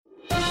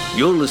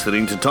You're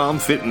listening to Tom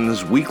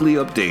Fitton's weekly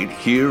update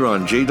here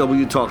on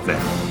JW TalkNet.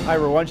 Hi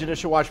everyone,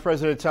 Judicial Watch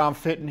President Tom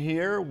Fitton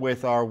here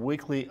with our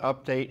weekly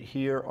update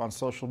here on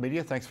social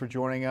media. Thanks for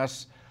joining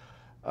us.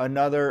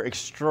 Another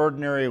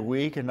extraordinary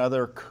week,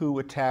 another coup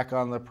attack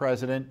on the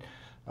president.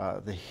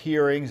 The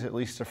hearings, at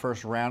least the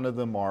first round of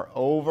them, are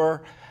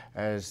over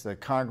as the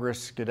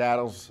Congress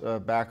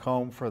skedaddles back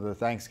home for the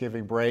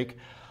Thanksgiving break.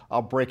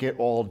 I'll break it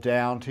all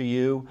down to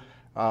you.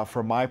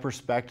 From my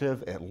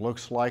perspective, it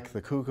looks like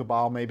the coup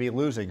cabal may be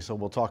losing, so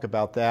we'll talk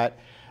about that.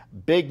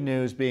 Big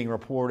news being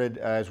reported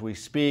as we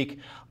speak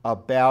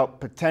about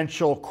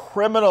potential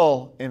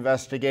criminal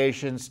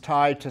investigations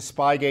tied to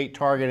Spygate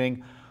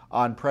targeting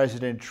on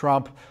President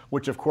Trump,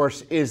 which of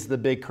course is the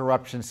big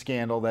corruption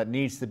scandal that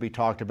needs to be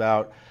talked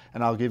about.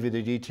 And I'll give you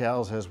the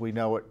details as we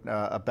know it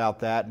about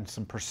that and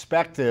some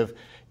perspective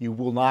you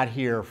will not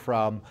hear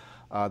from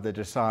the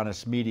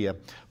dishonest media.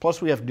 Plus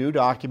we have new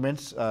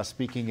documents,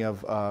 speaking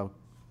of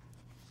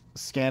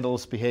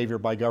scandalous behavior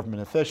by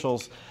government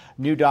officials,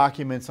 new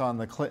documents on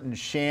the Clinton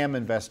sham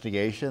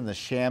investigation, the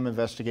sham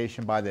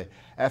investigation by the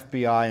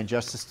FBI and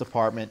Justice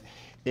Department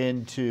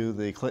into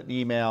the Clinton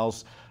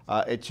emails.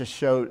 It just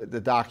showed, the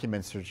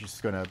documents are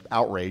just going to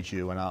outrage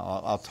you, and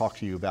I'll talk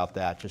to you about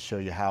that, just show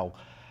you how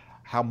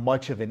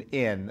much of an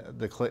in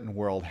the Clinton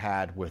world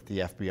had with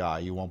the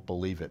FBI. You won't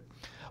believe it.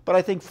 But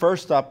I think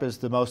first up is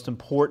the most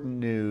important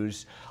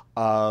news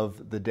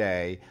of the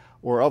day,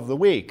 or of the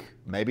week,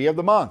 maybe of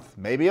the month,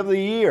 maybe of the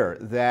year,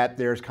 that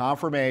there's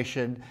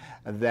confirmation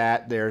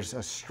that there's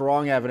a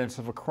strong evidence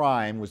of a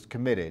crime was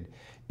committed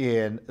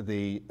in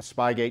the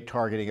Spygate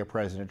targeting of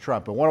President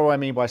Trump. And what do I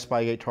mean by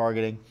Spygate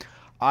targeting?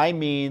 I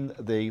mean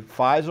the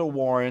FISA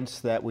warrants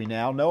that we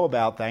now know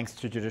about thanks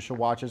to Judicial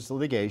Watch's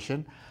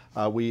litigation.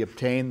 We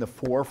obtained the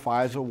 4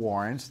 FISA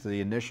warrants,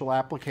 the initial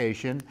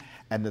application,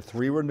 and the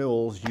 3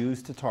 renewals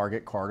used to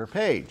target Carter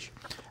Page.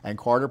 And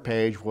Carter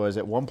Page was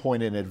at one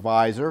point an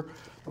advisor,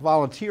 a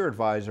volunteer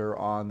advisor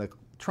on the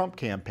Trump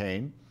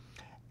campaign,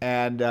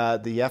 and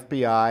the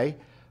FBI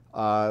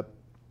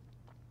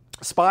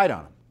spied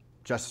on him.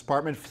 Justice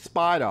Department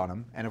spied on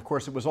him, and of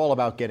course it was all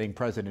about getting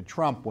President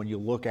Trump when you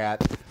look at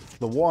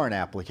the warrant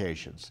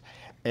applications.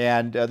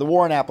 And the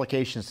warrant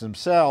applications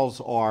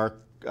themselves are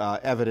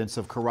evidence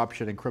of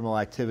corruption and criminal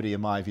activity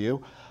in my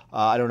view.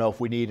 I don't know if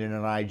we needed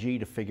an IG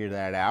to figure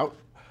that out,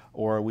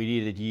 or we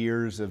needed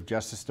years of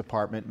Justice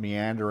Department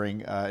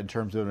meandering in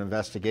terms of an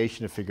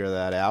investigation to figure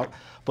that out.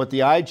 But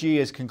the IG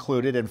has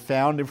concluded and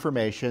found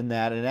information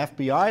that an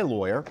FBI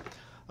lawyer,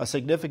 a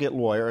significant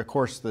lawyer, of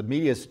course the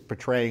media is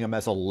portraying him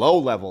as a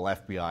low-level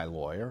FBI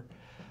lawyer,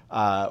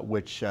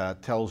 which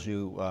tells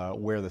you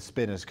where the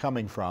spin is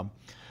coming from,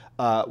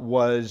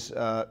 was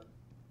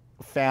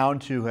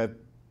found to have,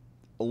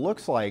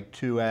 looks like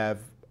to have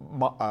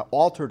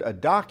altered a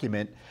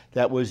document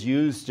that was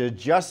used to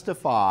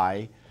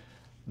justify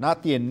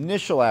not the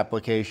initial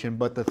application,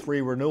 but the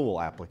 3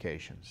 renewal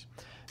applications.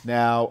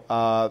 Now,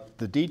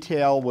 the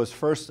detail was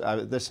first,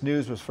 this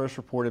news was first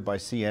reported by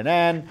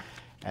CNN,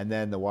 and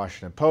then the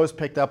Washington Post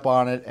picked up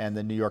on it, and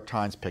the New York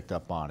Times picked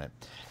up on it.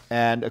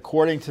 And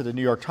according to the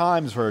New York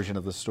Times version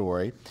of the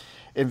story,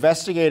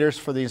 investigators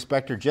for the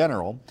Inspector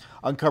General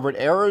uncovered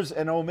errors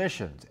and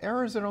omissions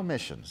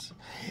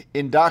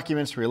in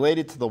documents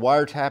related to the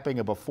wiretapping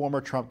of a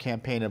former Trump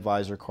campaign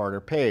advisor,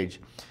 Carter Page,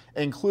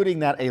 including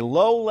that a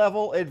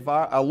low-level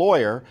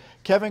lawyer,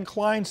 Kevin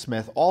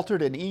Clinesmith,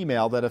 altered an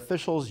email that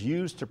officials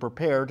used to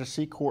prepare to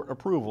seek court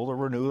approval to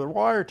renew the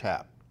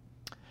wiretap.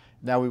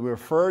 Now, we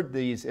referred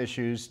these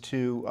issues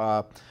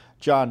to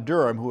John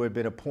Durham, who had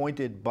been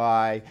appointed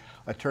by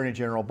Attorney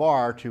General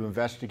Barr to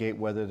investigate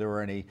whether there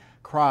were any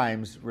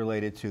crimes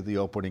related to the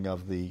opening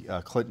of the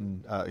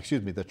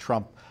the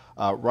Trump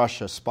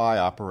Russia spy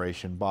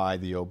operation by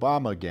the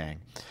Obama gang.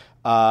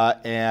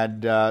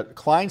 And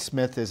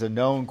Clinesmith is a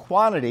known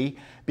quantity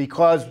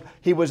because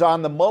he was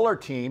on the Mueller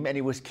team and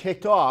he was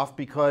kicked off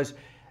because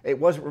it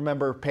wasn't,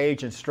 remember,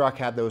 Page and Strzok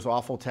had those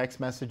awful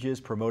text messages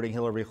promoting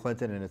Hillary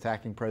Clinton and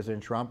attacking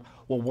President Trump?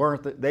 Well,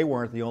 they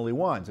weren't the only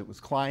ones. It was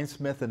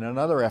Clinesmith and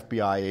another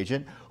FBI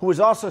agent who was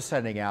also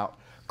sending out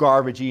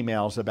garbage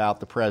emails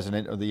about the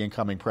president or the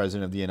incoming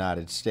president of the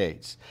United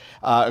States.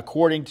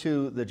 According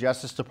to the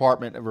Justice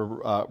Department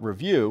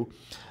review,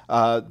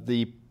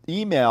 the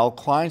email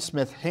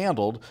Clinesmith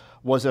handled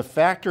was a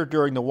factor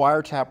during the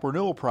wiretap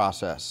renewal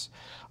process.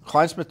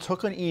 Clinesmith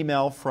took an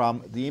email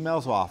from the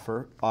email's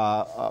offer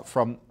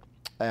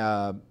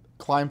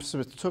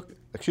Clinesmith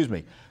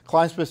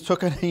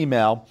took an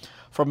email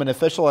from an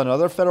official at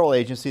another federal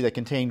agency that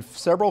contained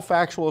several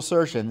factual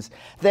assertions,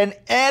 then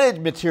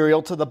added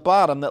material to the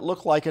bottom that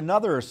looked like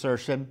another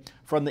assertion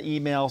from the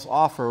email's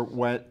author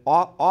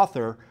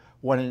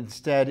when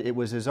instead it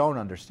was his own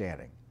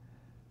understanding.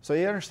 So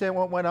you understand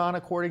what went on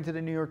according to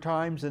the New York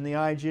Times and the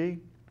IG?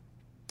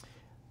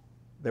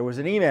 There was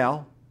an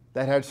email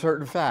that had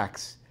certain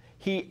facts.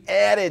 He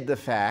added the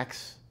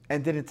facts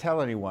and didn't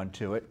tell anyone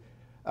to it.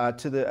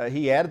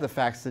 He added the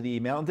facts to the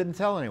email and didn't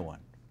tell anyone.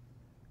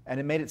 And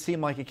it made it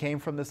seem like it came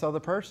from this other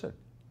person.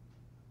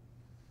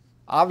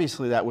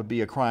 Obviously, that would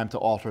be a crime to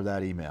alter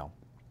that email.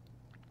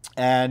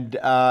 and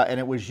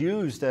it was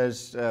used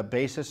as a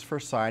basis for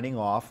signing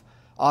off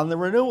on the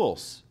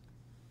renewals.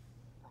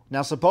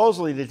 Now,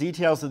 supposedly, the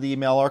details of the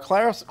email are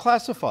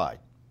classified.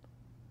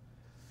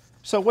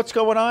 So what's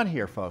going on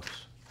here, folks?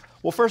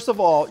 Well, first of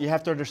all, you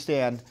have to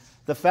understand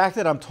the fact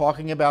that I'm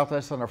talking about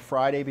this on a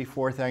Friday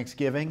before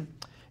Thanksgiving,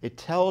 it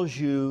tells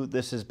you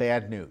this is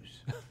bad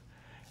news.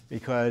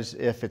 Because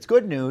if it's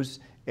good news,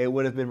 it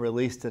would have been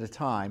released at a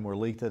time or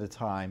leaked at a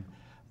time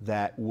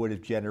that would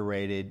have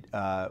generated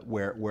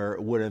where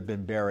it would have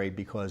been buried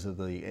because of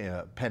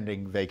the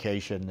pending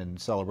vacation and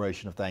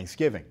celebration of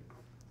Thanksgiving.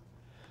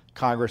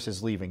 Congress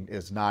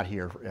is not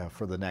here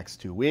for the next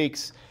 2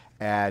 weeks,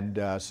 and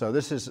so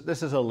this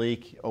is a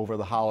leak over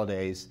the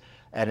holidays,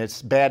 and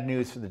it's bad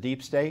news for the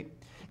deep state.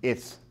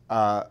 It's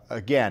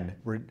again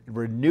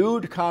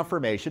renewed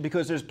confirmation,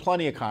 because there's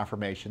plenty of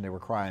confirmation there were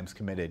crimes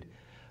committed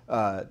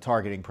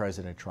targeting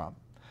President Trump,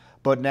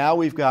 but now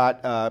we've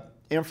got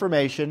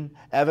information,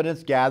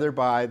 evidence gathered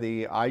by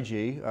the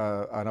IG,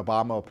 an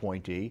Obama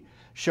appointee,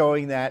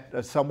 showing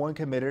that someone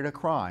committed a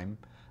crime,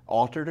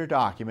 altered a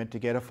document to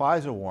get a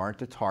FISA warrant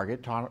to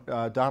target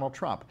Donald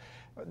Trump.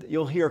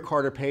 You'll hear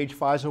Carter Page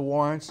FISA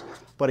warrants,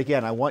 but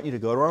again, I want you to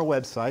go to our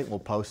website, we'll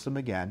post them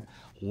again,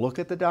 look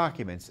at the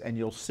documents, and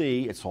you'll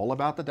see it's all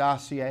about the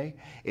dossier,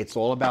 it's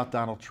all about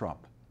Donald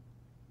Trump.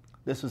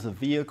 This was a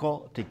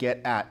vehicle to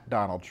get at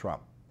Donald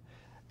Trump.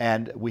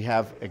 And we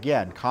have,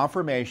 again,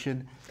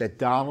 confirmation that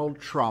Donald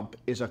Trump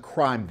is a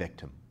crime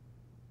victim.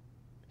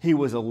 He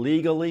was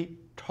illegally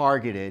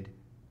targeted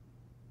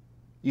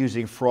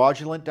using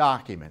fraudulent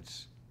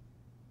documents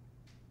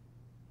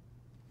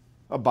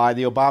by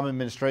the Obama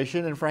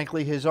administration and,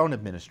 frankly, his own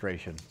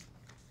administration.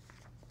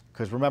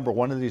 Because remember,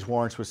 one of these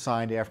warrants was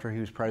signed after he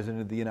was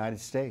president of the United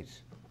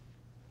States.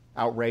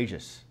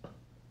 Outrageous.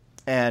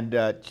 And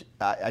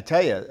I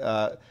tell you,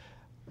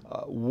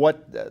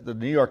 what the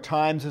New York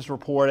Times is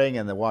reporting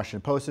and the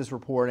Washington Post is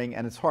reporting,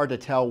 and it's hard to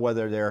tell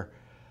whether they're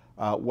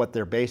what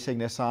they're basing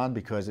this on,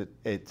 because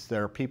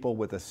there are people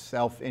with a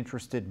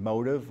self-interested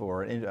motive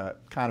or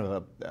kind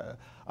of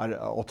an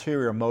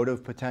ulterior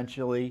motive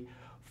potentially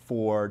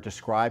for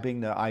describing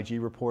the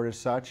IG report as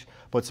such.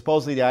 But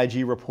supposedly the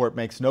IG report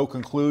makes no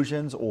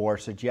conclusions or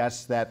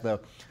suggests that the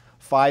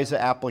FISA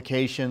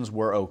applications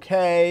were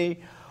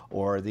okay,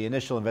 or the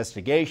initial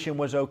investigation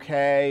was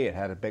okay, it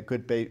had a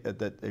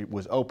that it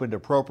was opened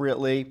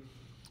appropriately.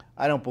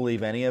 I don't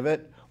believe any of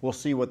it. We'll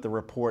see what the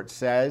report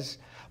says.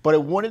 But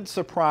it wouldn't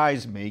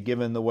surprise me,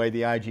 given the way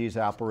the IG's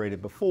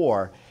operated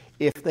before,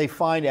 if they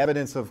find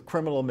evidence of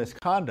criminal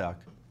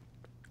misconduct,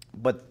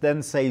 but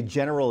then say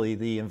generally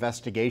the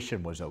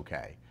investigation was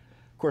okay.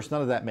 Of course,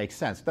 none of that makes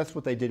sense. That's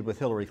what they did with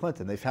Hillary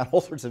Clinton. They found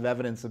all sorts of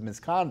evidence of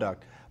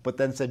misconduct, but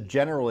then said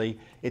generally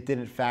it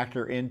didn't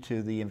factor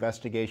into the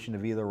investigation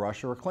of either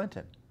Russia or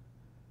Clinton.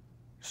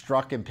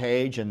 Strzok and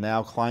Page, and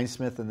now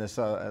Kleinsmith and this,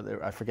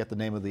 I forget the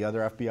name of the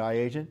other FBI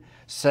agent,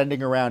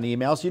 sending around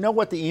emails. You know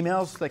what the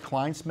emails that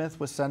Kleinsmith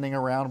was sending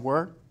around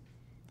were?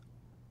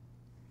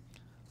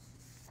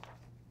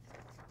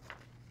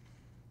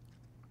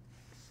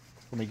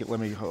 Let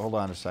me hold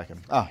on a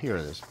second. Ah, here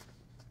it is.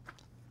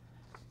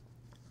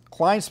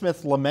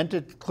 Kleinsmith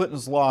lamented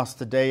Clinton's loss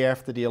the day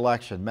after the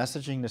election,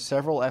 messaging to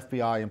several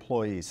FBI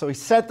employees. So he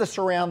sent this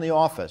around the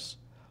office.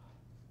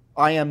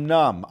 I am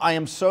numb. I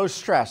am so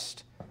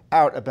stressed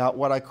out about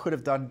what I could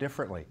have done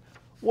differently.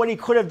 What he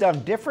could have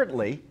done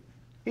differently?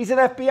 He's an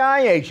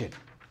FBI agent.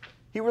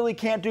 He really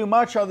can't do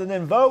much other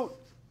than vote.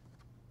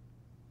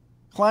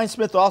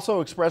 Kleinsmith also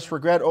expressed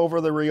regret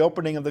over the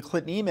reopening of the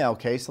Clinton email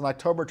case on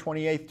October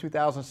 28,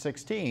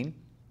 2016,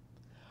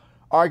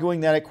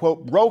 arguing that it,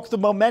 quote, broke the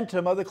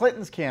momentum of the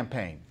Clintons'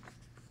 campaign.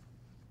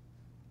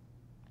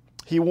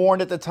 He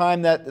warned at the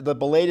time that the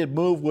belated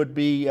move would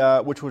be,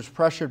 which was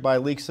pressured by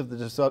leaks of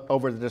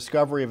over the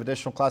discovery of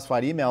additional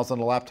classified emails on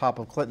the laptop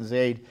of Clinton's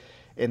aide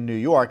in New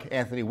York,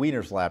 Anthony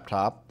Weiner's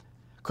laptop,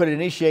 could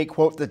initiate,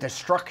 quote, the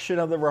destruction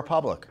of the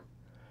Republic.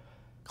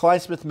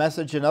 Kleinsmith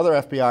messaged another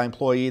FBI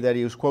employee that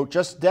he was, quote,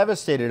 just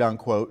devastated,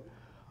 unquote,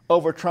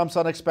 over Trump's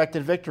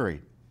unexpected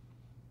victory.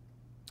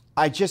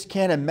 I just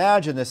can't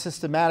imagine the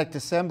systematic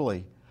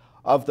disassembly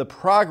of the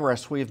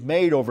progress we've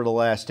made over the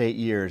last 8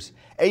 years.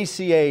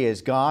 ACA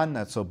is gone,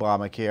 that's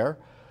Obamacare.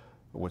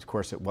 Of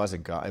course, it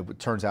wasn't gone. It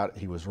turns out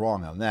he was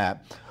wrong on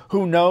that.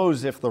 Who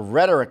knows if the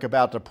rhetoric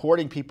about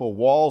deporting people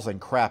walls and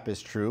crap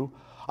is true.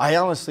 I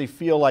honestly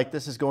feel like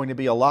this is going to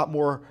be a lot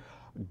more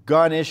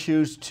gun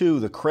issues too.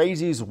 The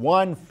crazies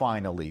won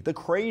finally. The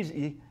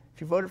crazy,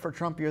 if you voted for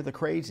Trump, you're the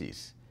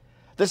crazies.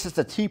 This is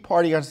the Tea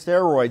Party on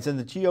steroids, and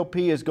the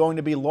GOP is going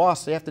to be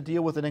lost. They have to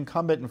deal with an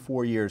incumbent in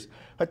 4 years. They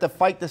have to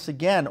fight this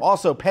again.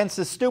 Also, Pence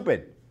is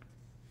stupid.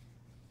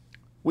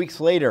 Weeks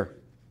later,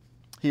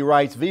 he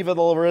writes, Viva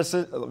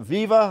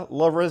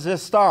la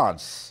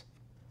Resistance,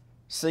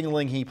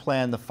 signaling he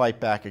planned to fight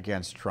back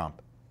against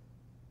Trump.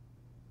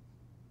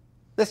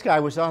 This guy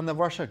was on the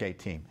Russiagate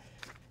team.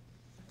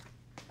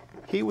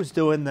 He was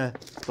doing the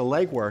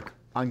legwork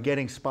on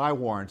getting spy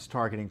warrants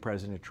targeting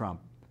President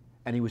Trump,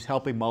 and he was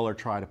helping Mueller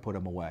try to put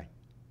him away.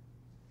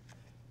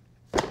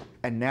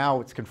 And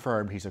now it's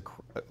confirmed it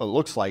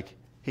looks like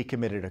he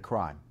committed a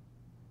crime.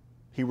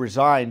 He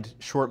resigned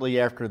shortly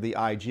after the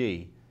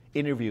IG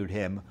interviewed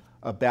him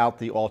about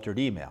the altered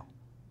email.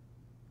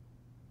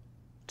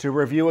 To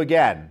review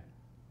again,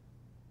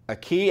 a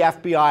key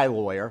FBI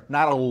lawyer,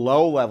 not a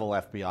low-level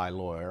FBI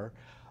lawyer,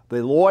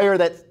 the lawyer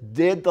that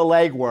did the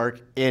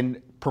legwork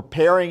in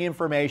preparing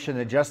information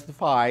to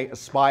justify a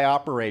spy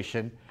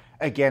operation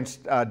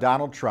against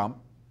Donald Trump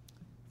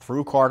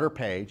through Carter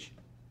Page,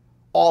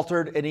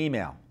 altered an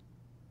email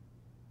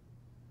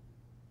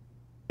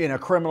in a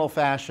criminal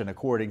fashion,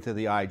 according to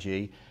the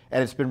IG,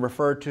 and it's been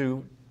referred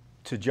to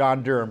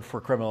John Durham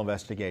for criminal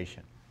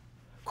investigation.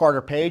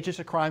 Carter Page is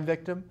a crime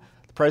victim.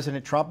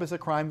 President Trump is a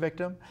crime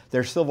victim.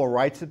 Their civil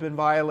rights have been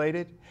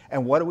violated.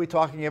 And what are we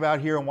talking about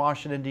here in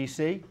Washington,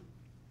 D.C.?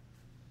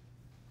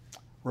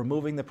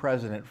 Removing the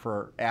president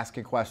for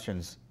asking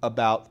questions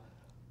about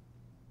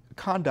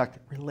conduct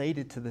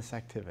related to this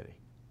activity.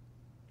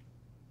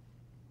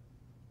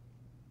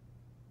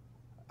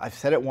 I've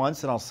said it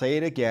once and I'll say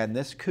it again.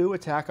 This coup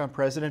attack on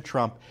President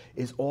Trump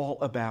is all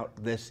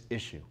about this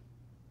issue.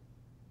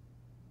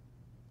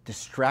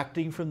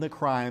 Distracting from the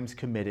crimes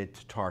committed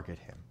to target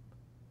him.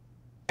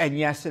 And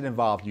yes, it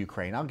involved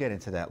Ukraine. I'll get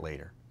into that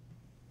later.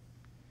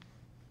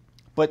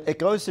 But it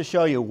goes to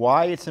show you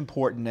why it's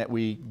important that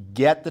we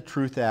get the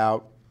truth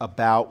out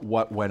about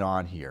what went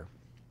on here.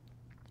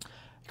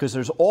 Because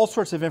there's all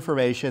sorts of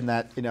information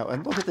that,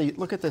 and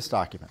look at this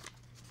document.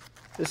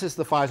 This is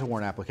the FISA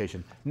warrant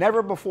application.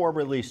 Never before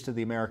released to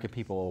the American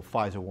people a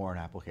FISA warrant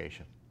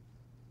application.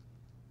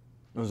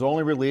 It was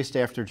only released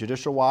after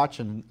Judicial Watch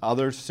and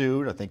others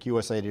sued. I think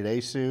USA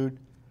Today sued.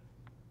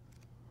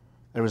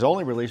 It was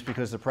only released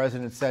because the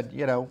president said,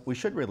 we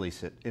should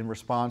release it in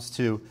response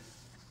to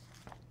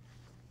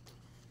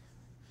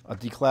a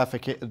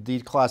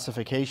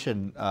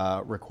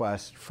declassification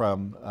request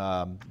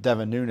from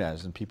Devin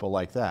Nunes and people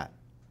like that.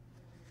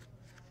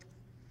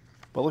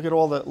 But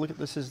look at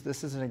this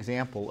is an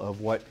example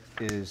of what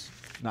is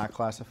not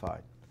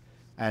classified.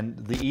 And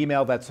the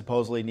email that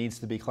supposedly needs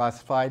to be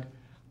classified,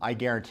 I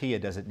guarantee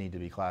it doesn't need to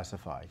be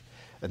classified.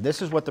 And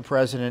this is what the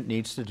president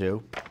needs to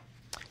do.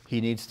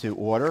 He needs to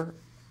order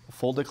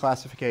full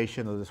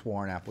declassification of this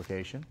warrant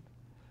application.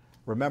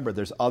 Remember,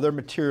 there's other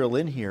material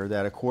in here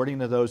that, according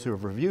to those who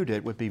have reviewed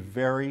it, would be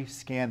very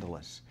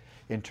scandalous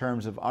in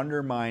terms of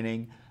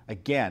undermining,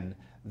 again,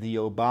 the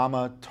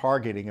Obama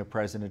targeting of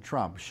President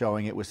Trump,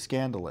 showing it was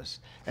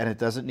scandalous. And it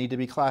doesn't need to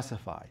be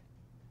classified.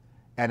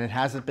 And it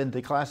hasn't been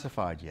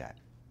declassified yet.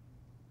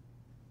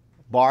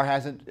 Barr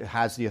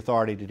has the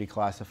authority to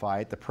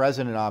declassify it. The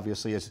president,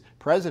 obviously, has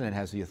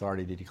the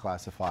authority to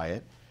declassify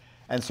it.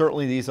 And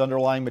certainly these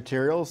underlying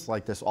materials,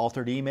 like this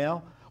altered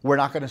email, we're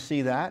not going to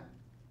see that.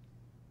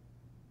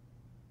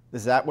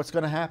 Is that what's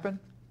going to happen?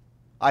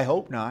 I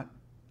hope not.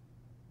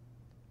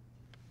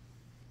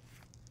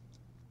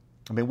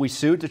 I mean, we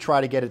sued to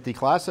try to get it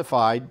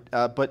declassified,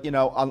 but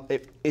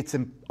it's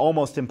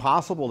almost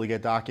impossible to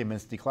get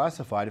documents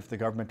declassified if the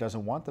government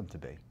doesn't want them to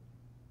be.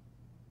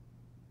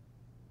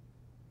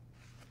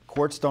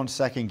 Courts don't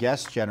second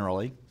guess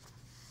generally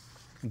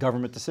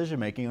government decision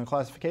making on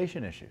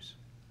classification issues.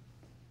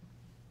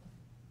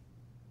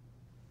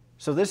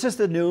 So this is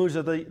the news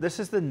of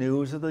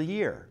the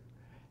year.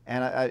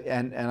 And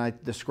I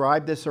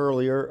described this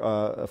earlier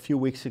a few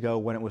weeks ago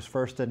when it was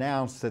first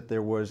announced that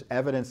there was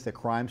evidence that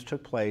crimes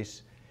took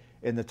place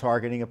in the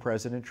targeting of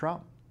President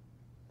Trump.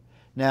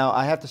 Now,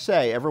 I have to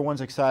say,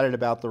 everyone's excited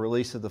about the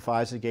release of the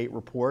FISA-Gate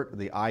report.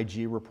 The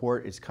IG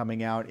report is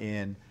coming out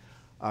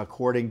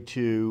according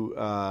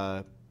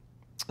to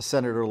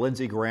Senator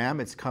Lindsey Graham,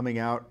 it's coming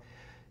out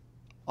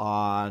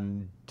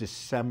on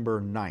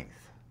December 9th.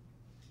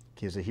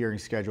 He has a hearing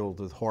scheduled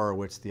with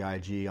Horowitz, the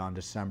IG, on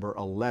December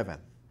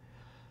 11th.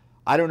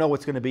 I don't know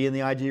what's going to be in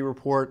the IG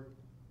report,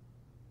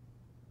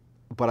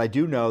 but I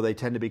do know they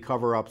tend to be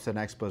cover-ups and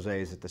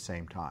exposés at the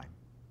same time.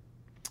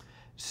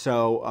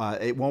 So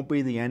it won't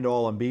be the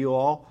end-all and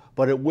be-all,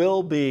 but it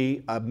will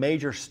be a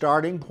major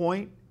starting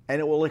point, and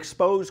it will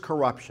expose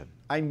corruption.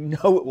 I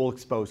know it will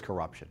expose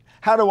corruption.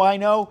 How do I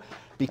know?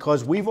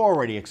 Because we've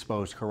already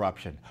exposed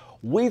corruption.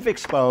 We've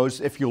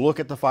exposed, if you look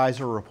at the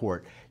FISA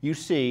report, you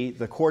see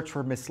the courts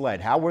were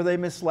misled. How were they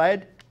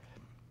misled?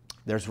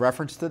 There's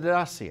reference to the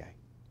dossier.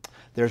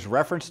 There's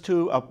reference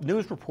to a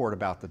news report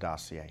about the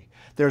dossier.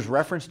 There's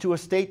reference to a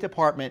State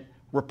Department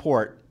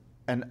report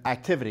and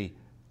activity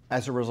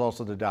as a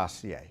result of the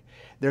dossier.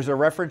 There's a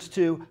reference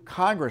to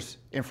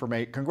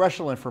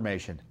congressional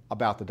information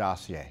about the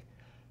dossier.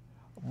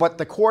 But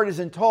the court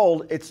isn't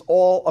told it's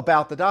all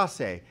about the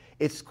dossier.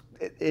 It's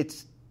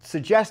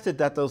suggested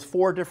that those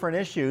 4 different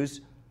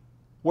issues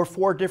were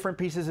 4 different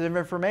pieces of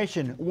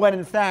information, when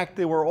in fact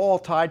they were all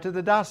tied to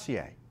the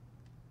dossier.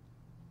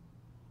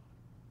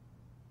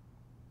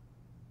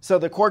 So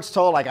the court's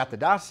told, I got the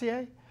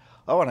dossier,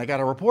 and I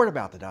got a report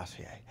about the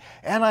dossier,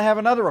 and I have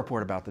another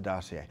report about the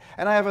dossier,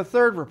 and I have a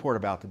third report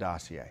about the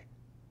dossier.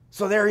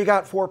 So there you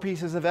got 4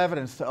 pieces of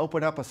evidence to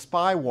open up a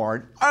spy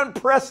warrant,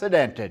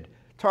 unprecedented,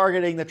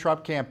 targeting the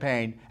Trump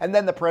campaign and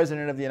then the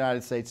President of the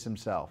United States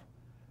himself.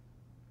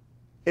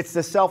 It's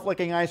the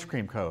self-licking ice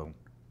cream cone.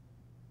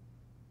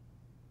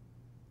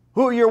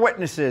 Who are your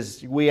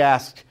witnesses? We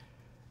asked.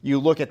 You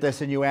look at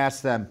this and you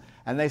ask them,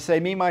 and they say,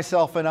 me,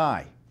 myself, and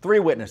I. 3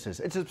 witnesses.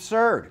 It's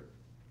absurd.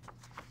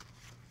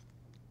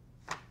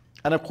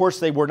 And of course,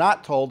 they were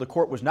not told, the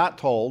court was not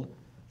told,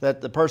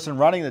 that the person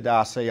running the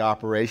dossier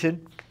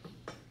operation,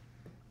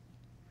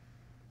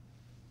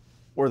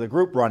 or the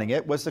group running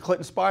it, was the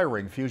Clinton spy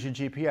ring, Fusion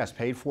GPS,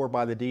 paid for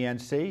by the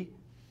DNC,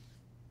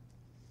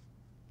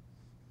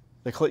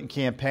 the Clinton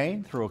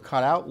campaign through a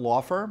cutout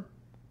law firm.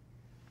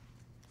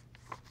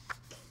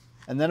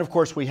 And then, of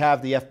course, we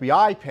have the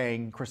FBI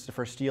paying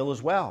Christopher Steele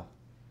as well.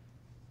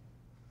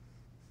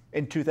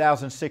 In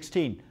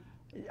 2016.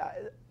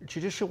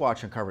 Judicial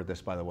Watch uncovered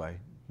this, by the way.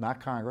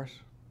 Not Congress.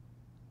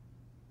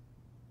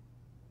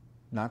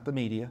 Not the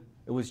media.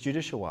 It was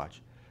Judicial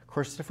Watch.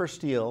 Christopher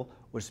Steele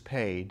was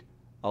paid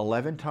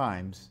 11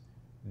 times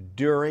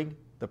during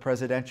the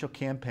presidential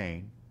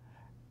campaign,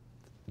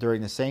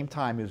 during the same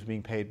time he was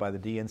being paid by the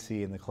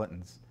DNC and the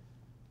Clintons,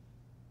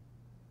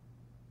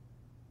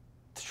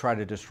 to try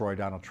to destroy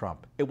Donald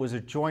Trump. It was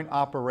a joint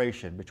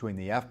operation between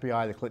the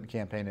FBI, the Clinton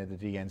campaign, and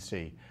the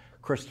DNC.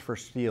 Christopher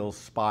Steele's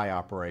spy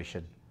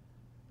operation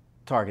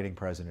targeting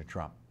President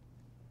Trump.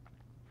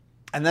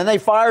 And then they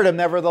fired him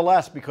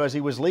nevertheless because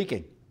he was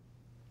leaking.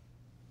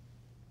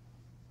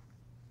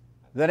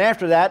 Then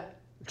after that,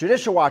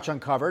 Judicial Watch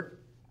uncovered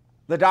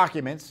the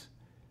documents,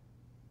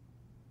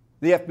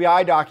 the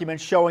FBI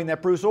documents showing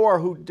that Bruce Ohr,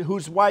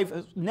 whose wife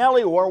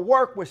Nellie Ohr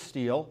worked with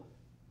Steele,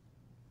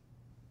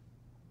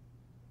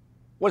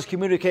 was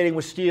communicating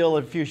with Steele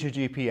and Fusion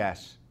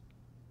GPS.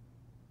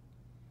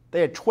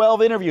 They had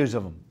 12 interviews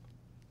of him.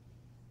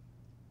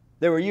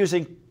 They were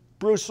using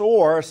Bruce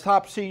Ohr, a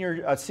top senior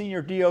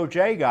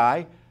DOJ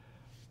guy,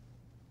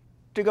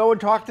 to go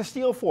and talk to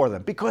Steele for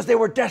them because they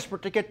were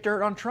desperate to get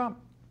dirt on Trump.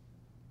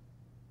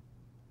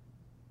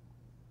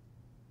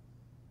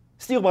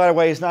 Steele, by the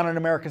way, is not an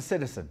American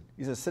citizen.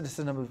 He's a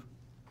citizen of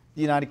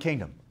the United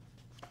Kingdom.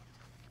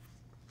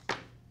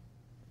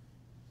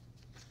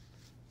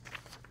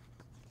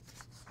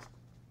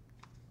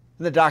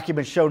 The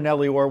documents show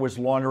Nellie Ohr was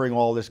laundering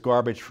all this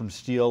garbage from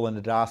Steele and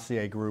the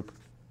dossier group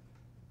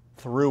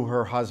through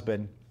her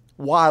husband.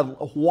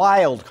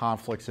 Wild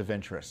conflicts of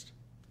interest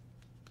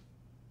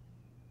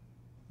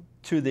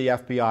to the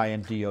FBI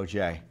and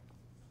DOJ.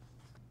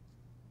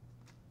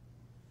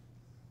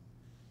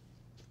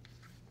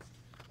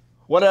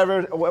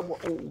 Whatever.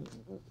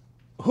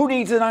 Who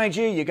needs an IG?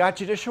 You got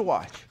Judicial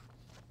Watch.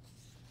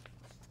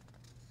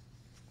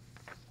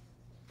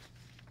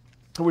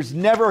 There was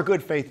never a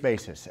good faith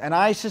basis. And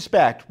I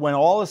suspect when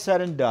all is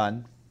said and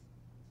done,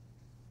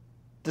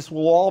 this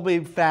will all be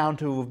found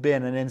to have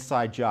been an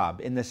inside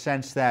job in the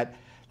sense that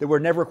there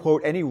were never,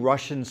 quote, any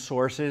Russian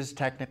sources,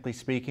 technically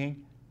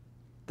speaking,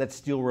 that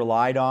Steele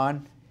relied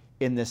on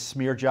in this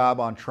smear job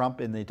on Trump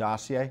in the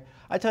dossier.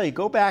 I tell you,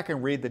 go back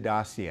and read the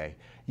dossier.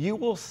 You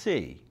will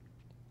see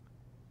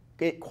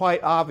it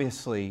quite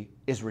obviously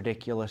is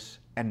ridiculous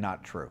and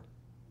not true.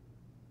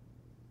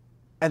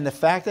 And the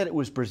fact that it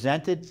was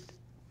presented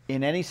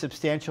in any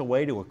substantial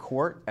way to a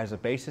court as a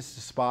basis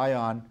to spy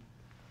on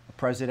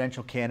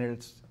presidential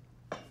candidates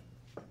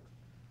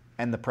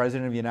and the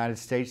President of the United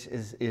States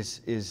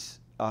is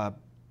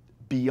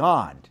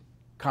beyond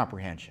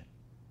comprehension.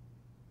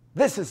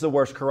 This is the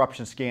worst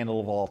corruption scandal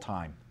of all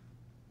time.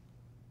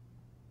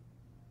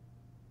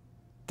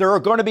 They're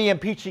going to be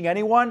impeaching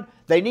anyone.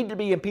 They need to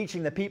be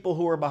impeaching the people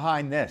who are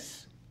behind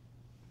this.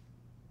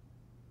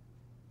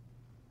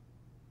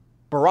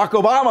 Barack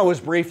Obama was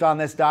briefed on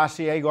this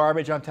dossier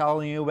garbage I'm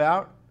telling you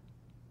about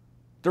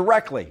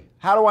directly.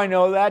 How do I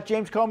know that?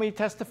 James Comey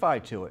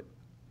testified to it.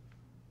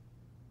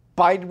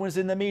 Biden was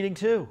in the meeting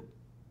too.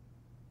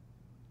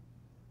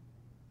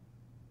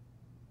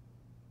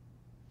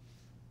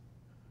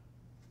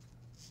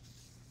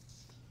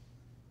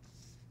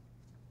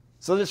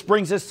 So this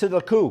brings us to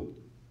the coup.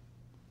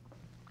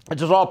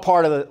 Which is all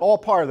part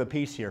of the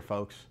piece here,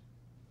 folks.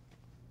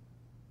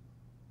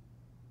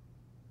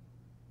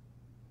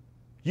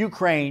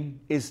 Ukraine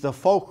is the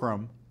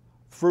fulcrum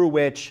through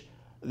which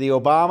the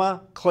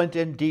Obama,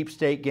 Clinton, deep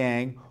state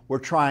gang were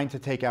trying to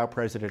take out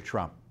President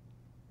Trump.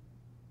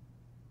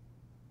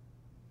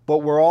 But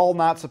we're all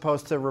not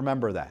supposed to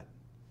remember that,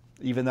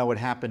 even though it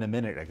happened a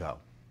minute ago.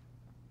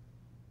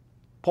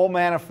 Paul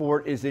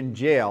Manafort is in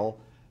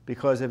jail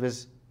because of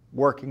his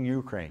work in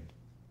Ukraine.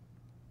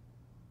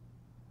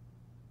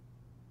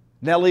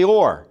 Nellie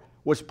Ohr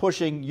was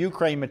pushing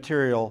Ukraine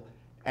material,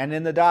 and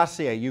in the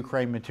dossier,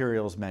 Ukraine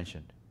material is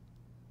mentioned.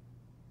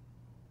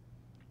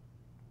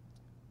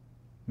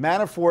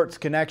 Manafort's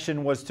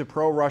connection was to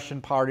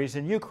pro-Russian parties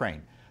in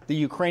Ukraine. The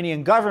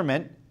Ukrainian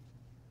government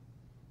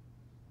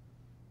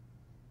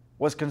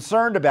was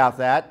concerned about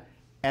that,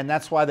 and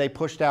that's why they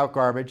pushed out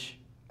garbage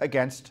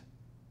against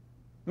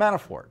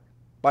Manafort.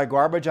 By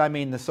garbage, I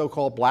mean the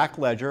so-called Black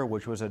Ledger,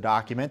 which was a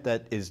document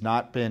that has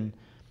not been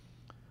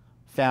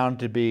found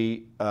to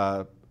be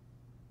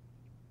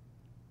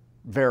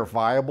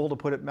verifiable, to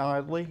put it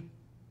mildly,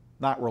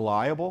 not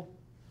reliable.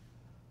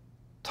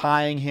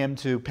 tying him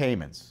to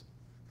payments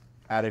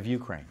out of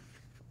Ukraine.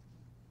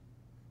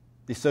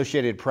 The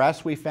Associated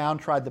Press, we found,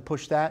 tried to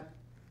push that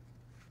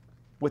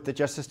with the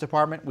Justice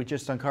Department. We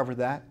just uncovered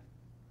that.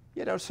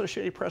 You know,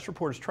 Associated Press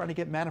reporters trying to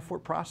get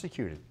Manafort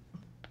prosecuted.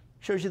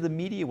 Shows you the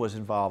media was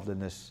involved in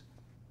this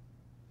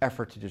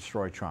effort to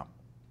destroy Trump.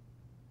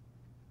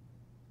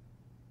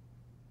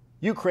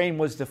 Ukraine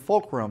was the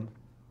fulcrum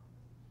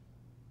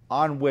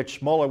on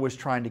which Mueller was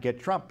trying to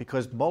get Trump,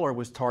 because Mueller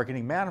was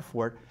targeting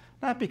Manafort,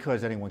 not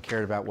because anyone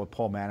cared about what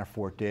Paul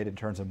Manafort did in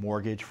terms of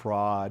mortgage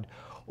fraud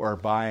or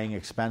buying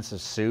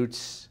expensive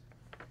suits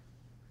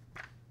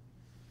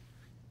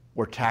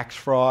or tax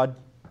fraud.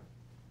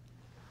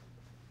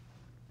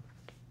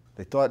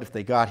 They thought if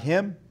they got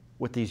him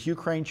with these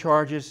Ukraine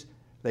charges,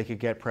 they could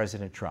get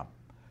President Trump.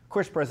 Of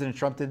course, President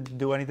Trump didn't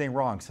do anything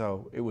wrong,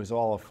 so it was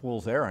all a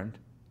fool's errand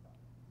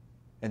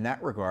in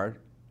that regard.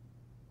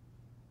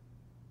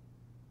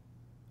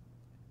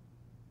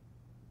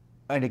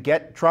 And to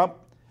get Trump,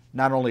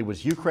 not only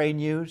was Ukraine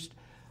used,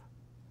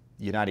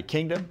 the United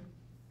Kingdom,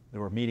 there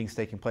were meetings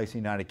taking place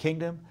in the United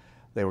Kingdom,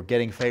 they were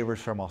getting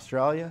favors from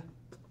Australia.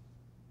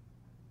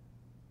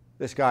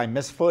 This guy,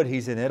 Misfoot,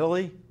 he's in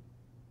Italy.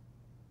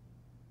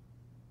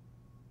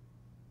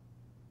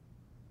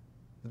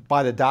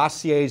 By the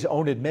dossier's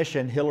own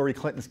admission, Hillary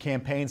Clinton's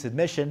campaign's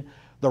admission,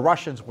 the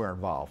Russians were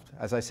involved.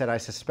 As I said, I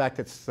suspect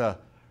it's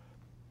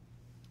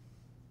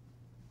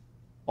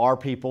our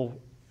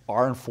people,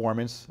 our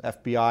informants,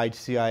 FBI,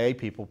 CIA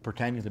people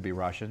pretending to be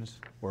Russians,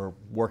 were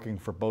working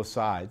for both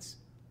sides,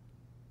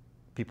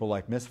 people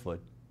like Misfoot.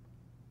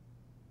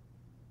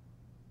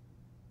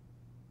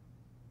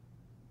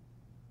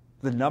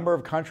 The number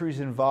of countries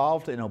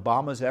involved in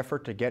Obama's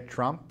effort to get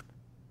Trump,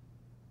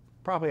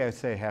 probably I'd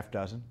say a half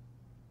dozen.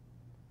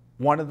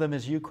 One of them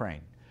is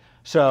Ukraine.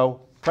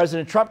 So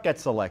President Trump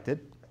gets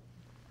elected.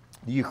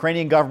 The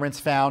Ukrainian government's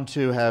found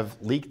to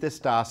have leaked this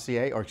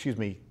dossier, or excuse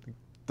me,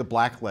 the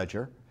Black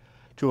Ledger,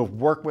 to have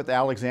worked with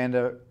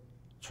Alexander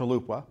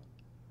Chalupa,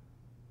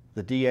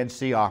 the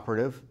DNC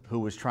operative who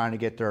was trying to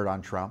get dirt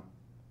on Trump,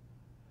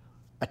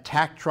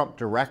 attacked Trump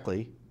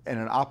directly in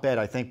an op-ed,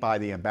 I think, by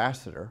the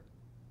ambassador.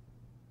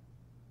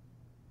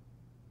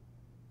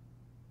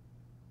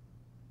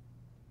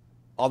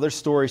 Other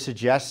stories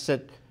suggest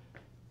that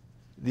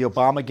the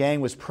Obama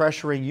gang was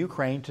pressuring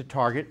Ukraine to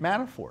target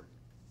Manafort.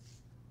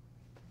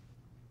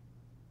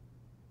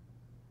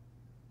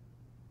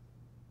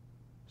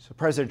 So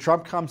President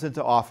Trump comes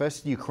into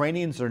office. The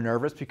Ukrainians are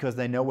nervous because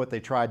they know what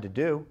they tried to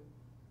do.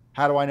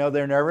 How do I know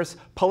they're nervous?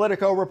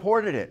 Politico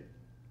reported it.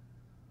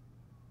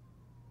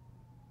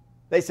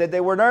 They said they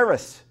were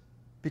nervous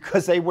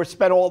because they were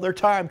spent all their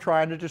time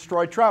trying to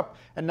destroy Trump,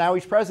 and now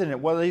he's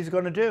president. What are he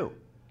going to do?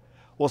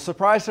 Well,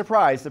 surprise,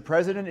 surprise, the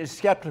president is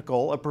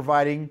skeptical of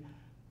providing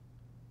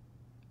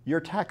your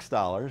tax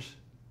dollars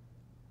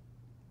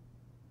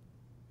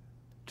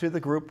to the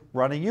group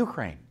running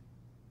Ukraine.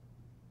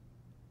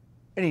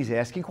 And he's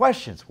asking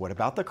questions. What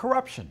about the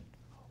corruption?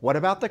 What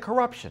about the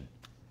corruption?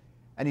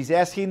 And he's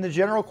asking the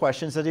general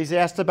questions that he's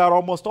asked about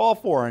almost all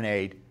foreign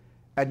aid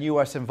and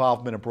U.S.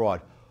 involvement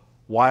abroad.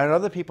 Why aren't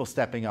other people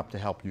stepping up to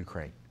help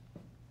Ukraine?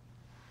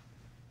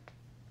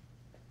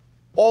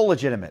 All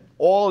legitimate,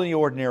 all in the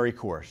ordinary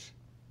course.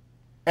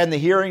 And the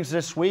hearings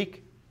this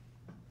week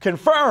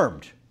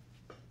confirmed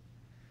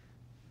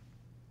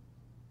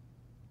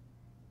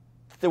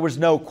there was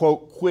no,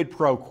 quote, quid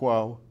pro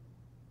quo.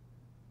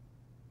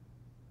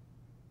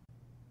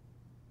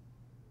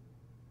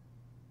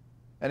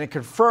 And it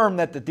confirmed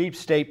that the deep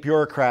state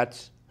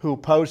bureaucrats who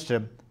opposed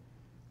him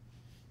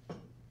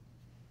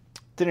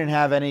didn't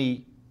have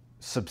any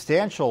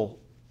substantial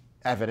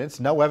evidence,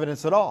 no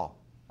evidence at all,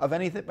 of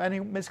any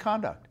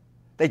misconduct.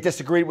 They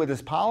disagreed with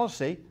his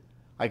policy,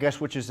 I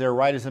guess, which is their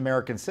right as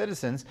American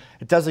citizens.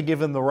 It doesn't give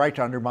them the right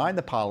to undermine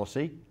the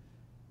policy,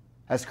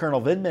 as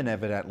Colonel Vindman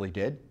evidently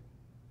did.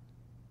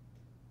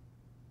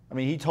 I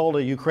mean, he told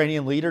a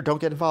Ukrainian leader,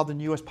 don't get involved in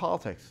U.S.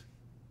 politics.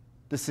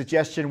 The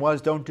suggestion was,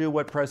 don't do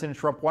what President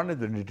Trump wanted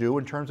them to do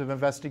in terms of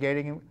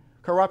investigating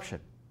corruption.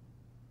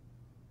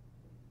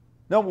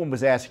 No one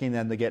was asking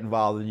them to get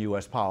involved in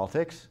U.S.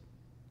 politics.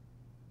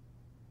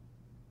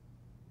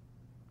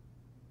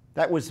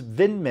 That was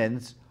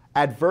Vindman's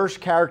adverse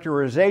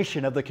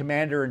characterization of the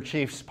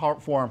commander-in-chief's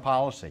foreign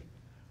policy.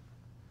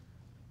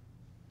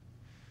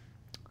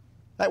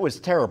 That was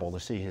terrible to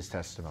see his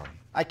testimony.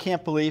 I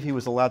can't believe he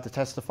was allowed to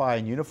testify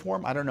in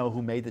uniform. I don't know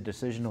who made the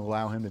decision to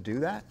allow him to do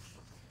that.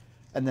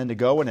 And then to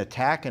go and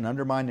attack and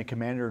undermine the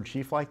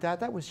commander-in-chief like that,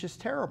 that was just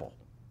terrible.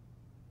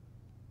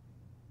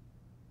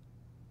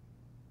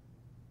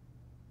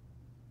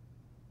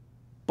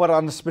 But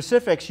on the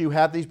specifics, you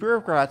have these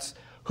bureaucrats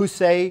who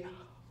say,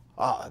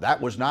 that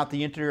was not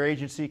the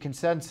interagency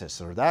consensus,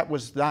 or that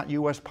was not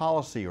U.S.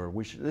 policy, or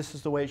this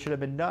is the way it should have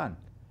been done.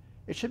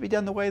 It should be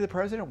done the way the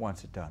president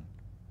wants it done.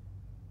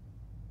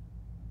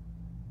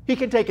 He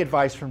can take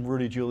advice from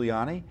Rudy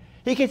Giuliani.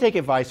 He can take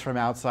advice from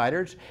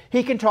outsiders.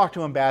 He can talk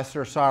to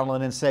Ambassador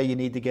Sondland and say, you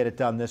need to get it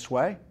done this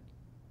way.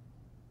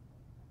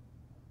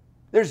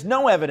 There's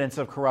no evidence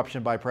of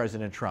corruption by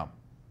President Trump.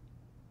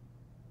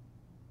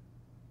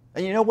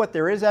 And you know what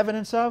there is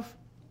evidence of?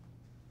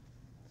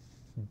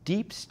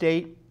 Deep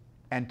state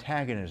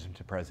antagonism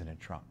to President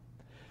Trump.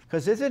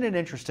 Because isn't it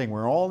interesting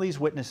where all these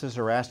witnesses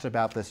are asked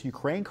about this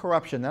Ukraine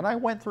corruption that I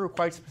went through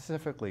quite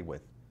specifically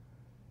with?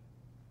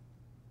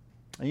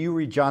 And you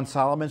read John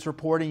Solomon's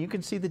report and you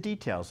can see the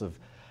details of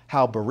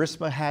how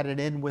Burisma had it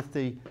in with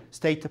the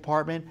State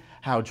Department,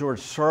 how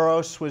George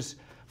Soros was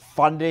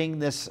funding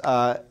this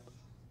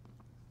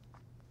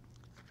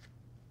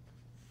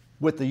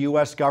with the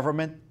U.S.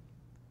 government,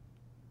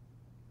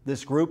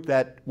 this group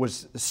that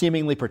was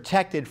seemingly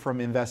protected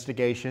from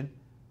investigation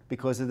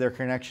because of their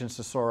connections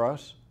to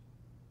Soros.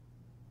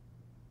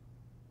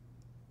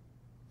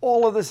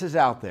 All of this is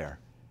out there.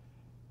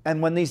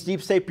 And when these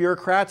deep state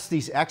bureaucrats,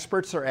 these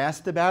experts are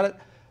asked about it,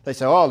 they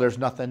say, oh, there's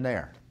nothing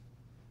there.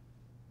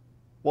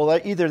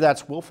 Well, either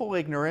that's willful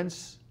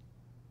ignorance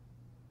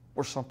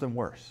or something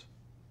worse.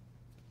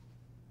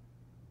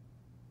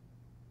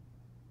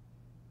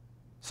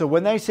 So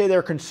when they say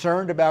they're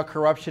concerned about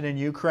corruption in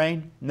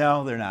Ukraine,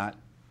 no, they're not.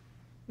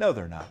 No,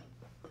 they're not.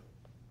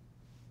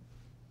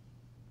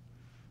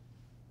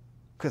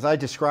 Because I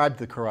described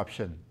the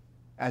corruption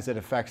as it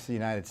affects the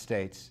United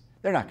States.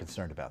 They're not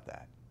concerned about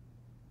that.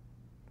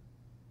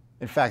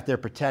 In fact, they're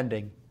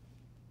pretending,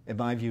 in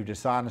my view,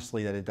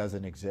 dishonestly, that it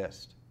doesn't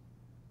exist.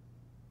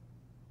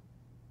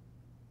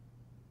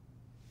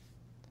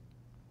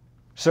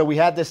 So we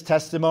had this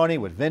testimony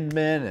with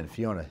Vindman and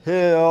Fiona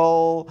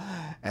Hill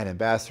and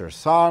Ambassador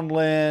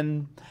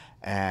Sondland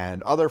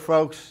and other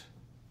folks,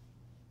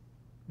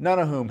 none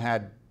of whom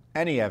had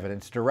any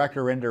evidence, direct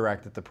or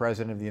indirect, that the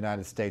President of the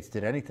United States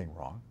did anything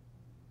wrong.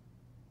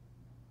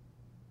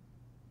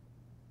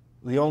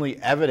 The only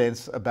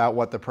evidence about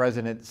what the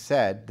President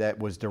said that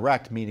was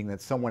direct, meaning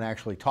that someone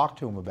actually talked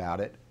to him about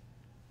it,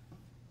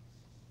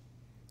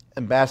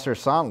 Ambassador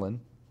Sondland,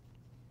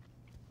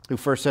 who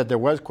first said there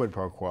was quid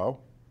pro quo,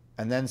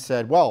 and then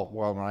said, well,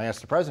 when I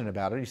asked the President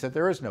about it, he said,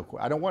 there is no,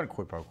 I don't want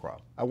quid pro quo.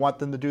 I want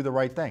them to do the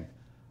right thing.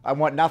 I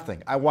want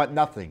nothing. I want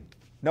nothing.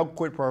 No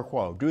quid pro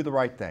quo. Do the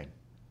right thing.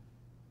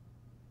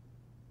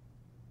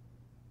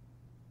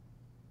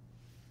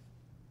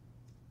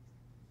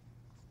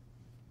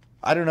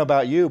 I don't know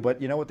about you,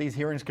 but you know what these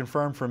hearings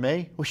confirm for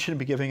me? We shouldn't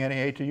be giving any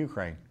aid to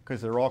Ukraine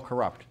because they're all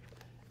corrupt.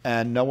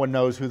 And no one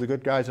knows who the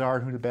good guys are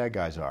and who the bad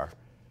guys are.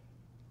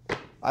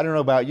 I don't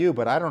know about you,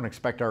 but I don't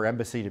expect our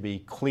embassy to be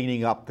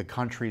cleaning up the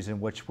countries in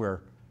which we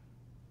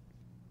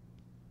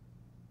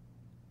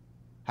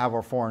have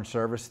our foreign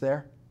service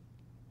there.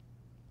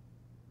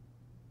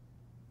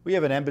 We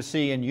have an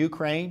embassy in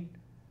Ukraine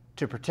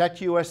to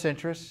protect U.S.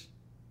 interests,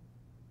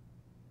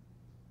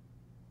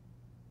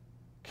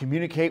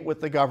 communicate with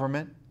the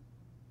government,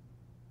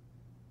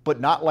 but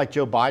not like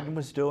Joe Biden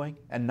was doing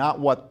and not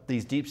what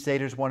these deep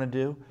staters want to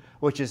do,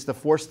 which is to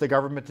force the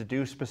government to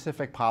do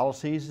specific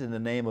policies in the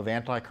name of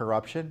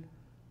anti-corruption.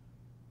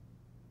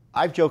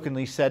 I've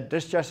jokingly said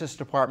this Justice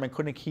Department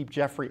couldn't keep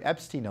Jeffrey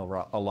Epstein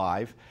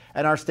alive,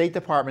 and our State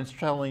Department's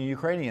telling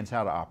Ukrainians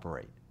how to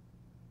operate.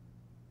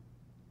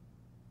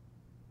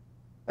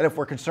 And if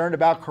we're concerned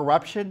about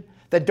corruption,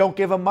 then don't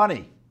give them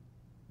money.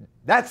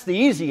 That's the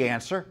easy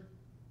answer.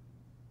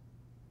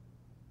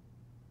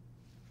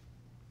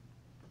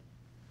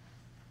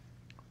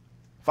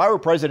 If I were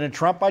President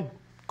Trump, I'd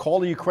call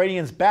the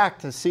Ukrainians back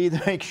to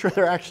make sure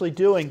they're actually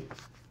doing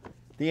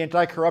the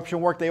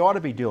anti-corruption work they ought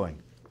to be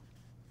doing.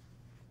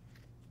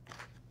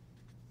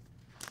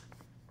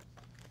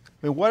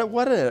 I mean,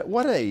 what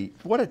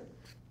a,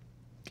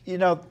 you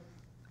know,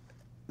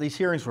 these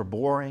hearings were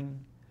boring.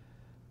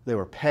 They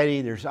were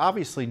petty. There's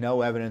obviously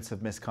no evidence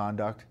of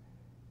misconduct.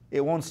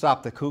 It won't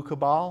stop the coup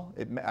cabal,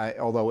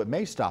 although it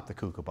may stop the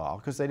coup cabal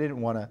because they didn't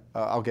want to,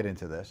 I'll get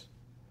into this.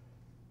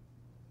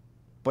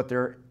 But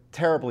they're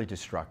terribly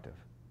destructive.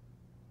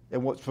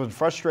 And what's been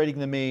frustrating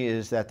to me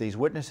is that these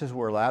witnesses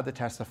were allowed to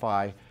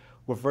testify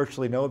with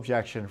virtually no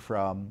objection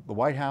from the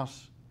White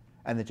House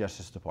and the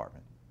Justice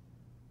Department.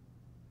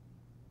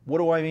 What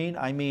do I mean?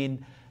 I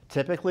mean,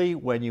 typically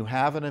when you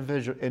have an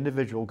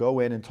individual go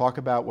in and talk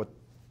about what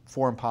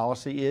foreign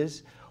policy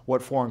is,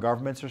 what foreign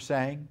governments are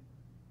saying,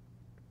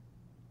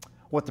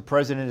 what the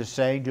president is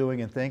saying,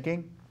 doing, and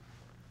thinking,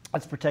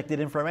 that's protected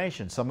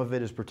information. Some of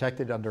it is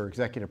protected under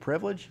executive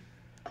privilege.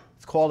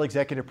 It's called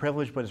executive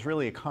privilege, but it's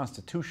really a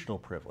constitutional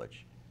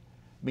privilege,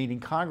 meaning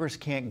Congress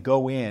can't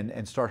go in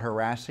and start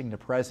harassing the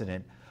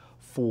president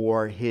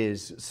for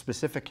his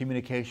specific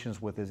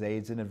communications with his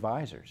aides and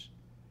advisors,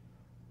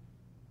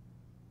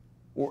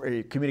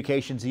 or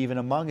communications even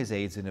among his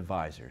aides and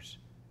advisors.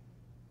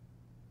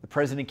 The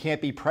president can't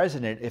be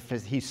president if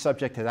he's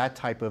subject to that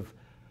type of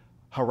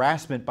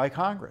harassment by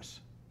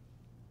Congress.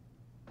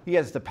 He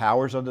has the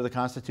powers under the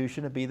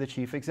Constitution to be the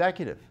chief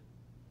executive,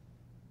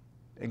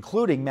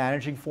 including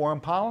managing foreign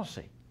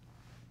policy.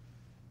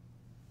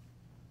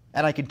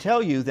 And I can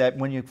tell you that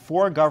when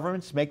foreign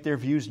governments make their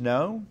views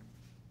known,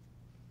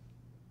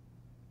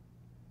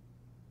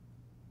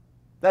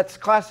 that's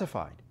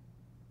classified.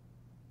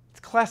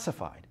 It's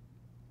classified.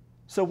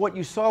 So what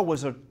you saw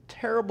was a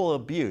terrible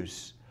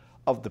abuse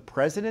of the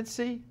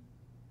presidency,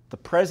 the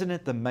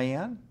president, the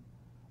man,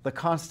 the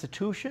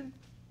Constitution,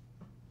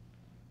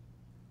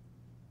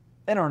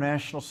 and our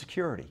national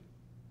security.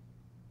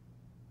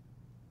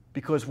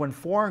 Because when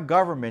foreign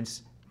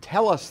governments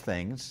tell us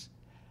things,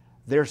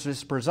 there's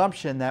this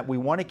presumption that we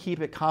want to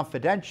keep it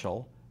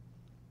confidential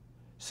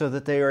so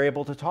that they are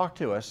able to talk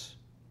to us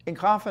in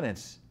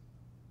confidence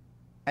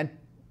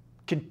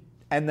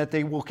and that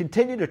they will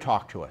continue to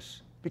talk to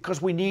us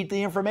because we need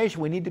the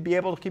information. We need to be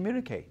able to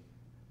communicate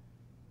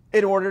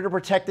in order to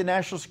protect the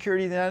national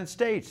security of the United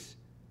States.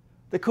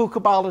 The coup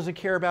cabal doesn't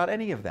care about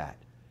any of that.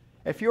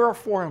 If you're a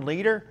foreign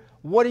leader,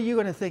 what are you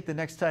going to think the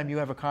next time you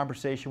have a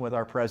conversation with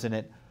our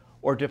president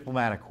or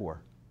diplomatic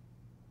corps?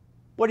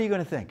 What are you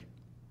going to think?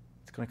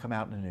 It's going to come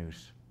out in the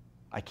news.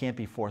 I can't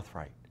be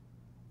forthright.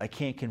 I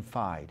can't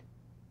confide.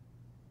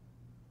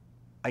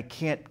 I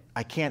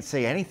can't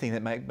say anything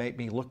that might make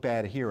me look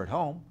bad here at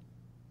home.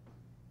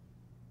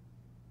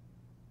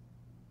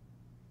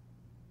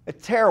 A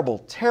terrible,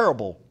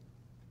 terrible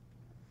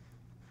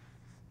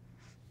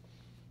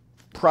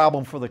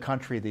problem for the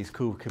country these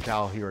coup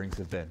cabal hearings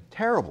have been.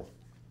 Terrible.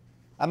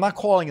 I'm not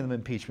calling them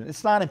impeachment.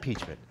 It's not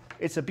impeachment.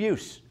 It's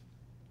abuse.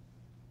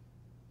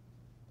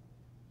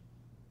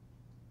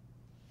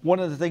 One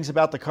of the things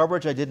about the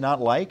coverage I did not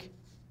like,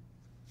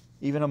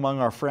 even among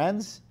our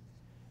friends,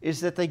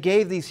 is that they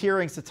gave these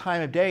hearings the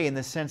time of day in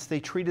the sense they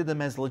treated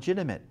them as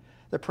legitimate.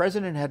 The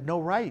president had no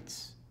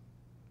rights,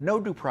 no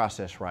due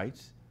process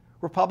rights.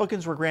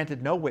 Republicans were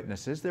granted no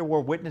witnesses. There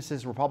were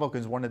witnesses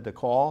Republicans wanted to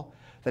call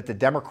that the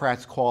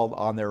Democrats called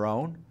on their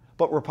own,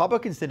 but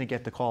Republicans didn't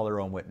get to call their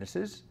own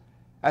witnesses,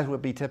 as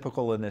would be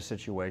typical in this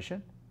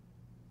situation.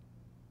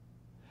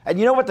 And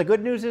you know what the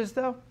good news is,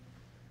 though?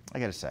 I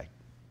got to say.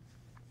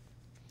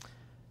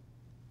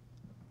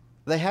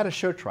 They had a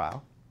show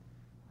trial.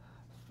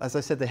 As I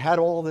said, they had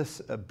all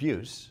this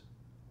abuse.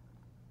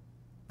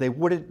 They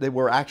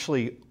were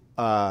actually,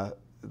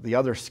 the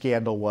other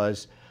scandal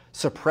was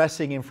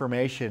suppressing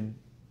information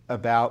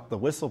about the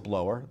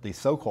whistleblower, the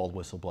so-called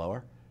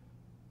whistleblower,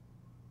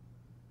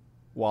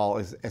 while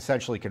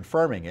essentially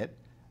confirming it.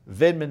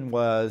 Vindman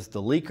was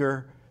the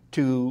leaker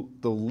to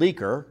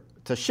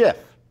Schiff.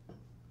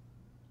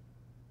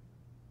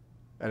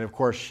 And of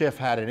course, Schiff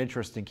had an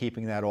interest in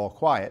keeping that all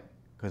quiet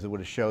because it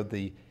would have showed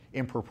the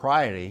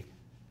impropriety,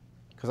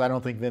 because I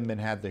don't think Vindman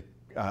had the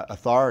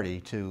authority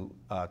to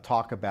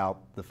talk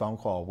about the phone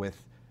call with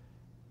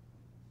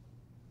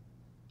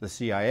the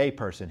CIA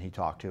person he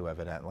talked to,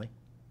 evidently.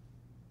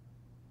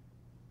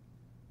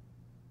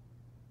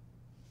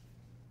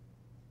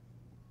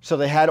 So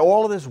they had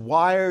all of this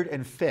wired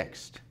and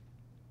fixed.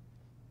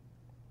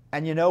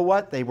 And you know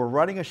what? They were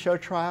running a show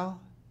trial,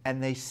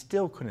 and they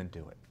still couldn't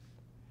do it.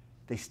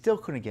 They still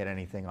couldn't get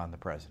anything on the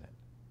president.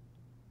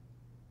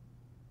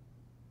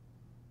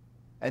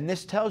 And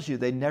this tells you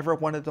they never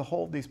wanted to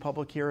hold these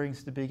public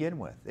hearings to begin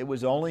with. It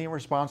was only in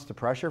response to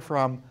pressure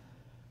from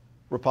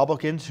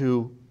Republicans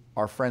who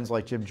are friends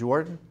like Jim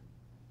Jordan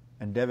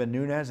and Devin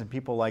Nunes and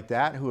people like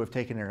that who have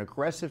taken an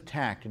aggressive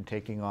tact in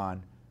taking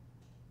on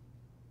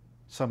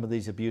some of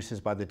these abuses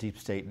by the deep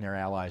state and their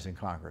allies in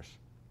Congress.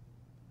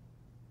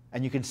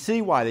 And you can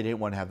see why they didn't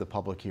want to have the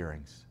public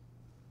hearings.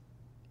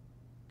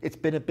 It's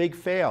been a big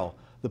fail.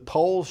 The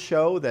polls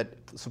show that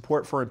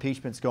support for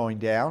impeachment is going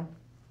down.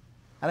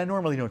 And I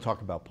normally don't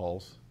talk about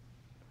polls.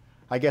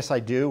 I guess I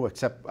do,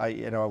 except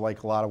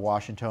like a lot of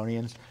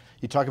Washingtonians.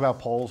 You talk about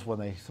polls when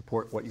they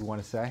support what you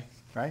want to say,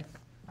 right?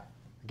 I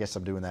guess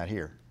I'm doing that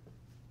here.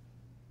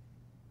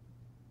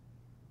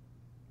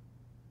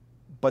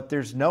 But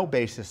there's no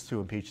basis to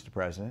impeach the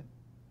president.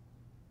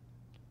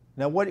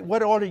 Now, what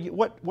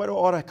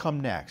ought to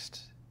come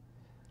next?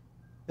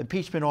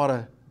 Impeachment ought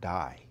to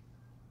die.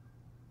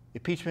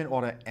 Impeachment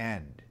ought to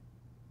end.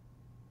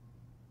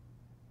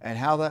 And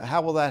how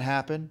will that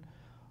happen?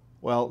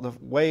 Well, the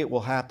way it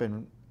will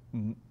happen,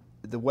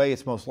 the way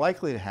it's most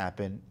likely to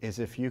happen is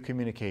if you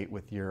communicate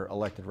with your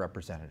elected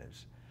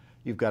representatives.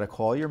 You've got to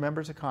call your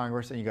members of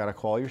Congress and you've got to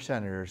call your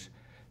senators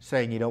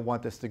saying you don't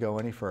want this to go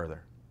any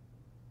further.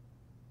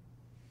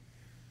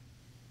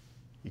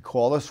 You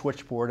call the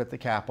switchboard at the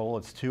Capitol.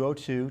 It's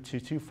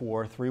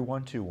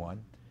 202-224-3121.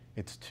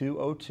 It's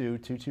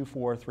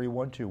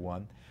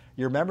 202-224-3121.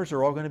 Your members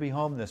are all going to be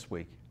home this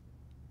week.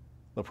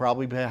 They'll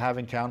probably be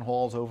having town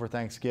halls over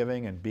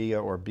Thanksgiving and be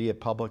at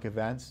public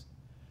events.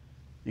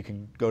 You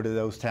can go to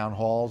those town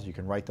halls. You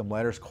can write them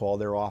letters, call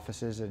their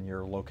offices in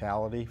your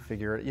locality,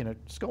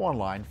 just go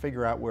online,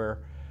 figure out where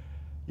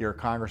your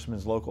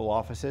congressman's local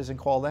office is and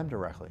call them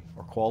directly,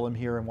 or call them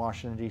here in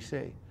Washington,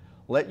 D.C.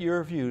 Let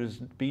your views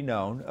be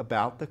known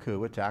about the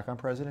coup attack on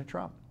President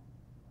Trump.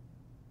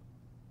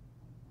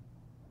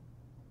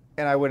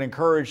 And I would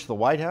encourage the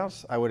White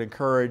House, I would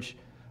encourage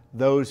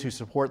those who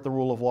support the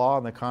rule of law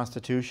and the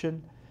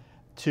Constitution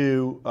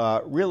to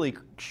really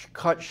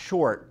cut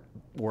short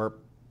or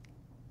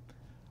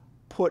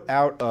put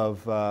out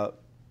of,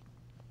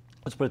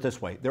 let's put it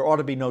this way, there ought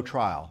to be no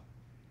trial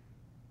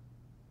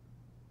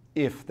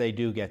if they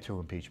do get to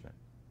impeachment.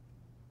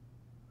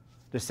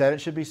 The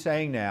Senate should be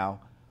saying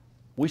now,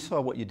 we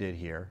saw what you did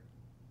here.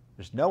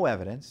 There's no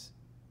evidence.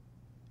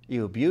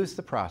 You abused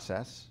the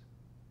process.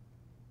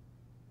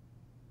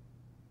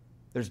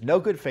 There's no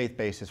good faith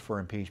basis for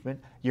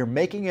impeachment. You're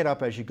making it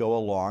up as you go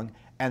along,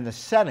 and the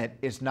Senate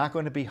is not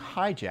going to be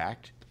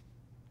hijacked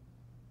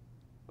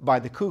by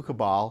the coup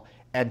cabal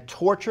and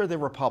torture the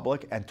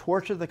Republic and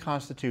torture the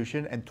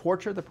Constitution and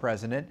torture the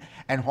president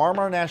and harm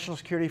our national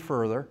security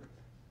further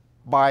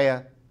by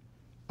an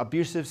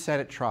abusive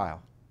Senate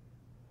trial.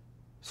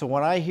 So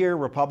when I hear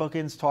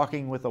Republicans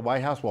talking with the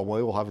White House, well,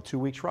 we will have a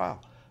 2-week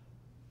trial,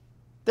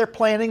 they're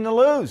planning to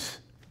lose.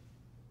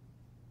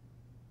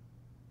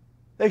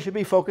 They should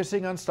be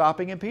focusing on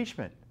stopping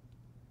impeachment.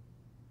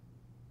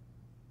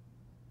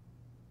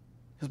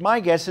 Because my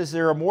guess is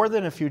there are more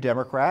than a few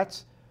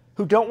Democrats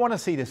who don't want to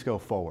see this go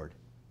forward.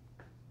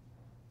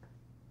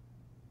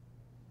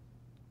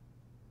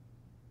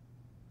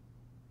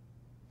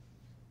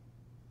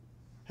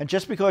 And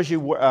just because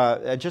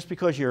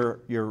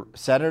your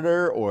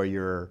senator or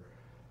your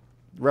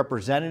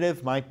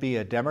representative might be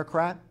a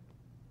Democrat,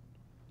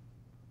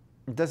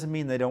 it doesn't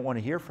mean they don't want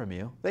to hear from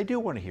you. They do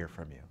want to hear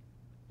from you.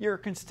 You're a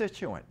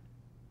constituent.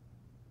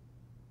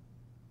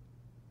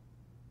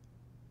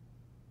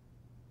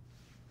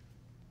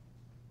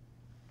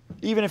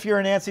 Even if you're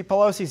in Nancy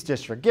Pelosi's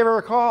district, give her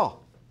a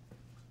call.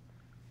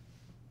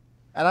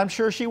 And I'm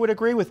sure she would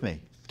agree with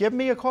me. Give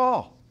me a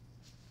call.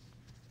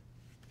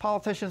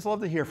 Politicians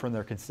love to hear from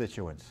their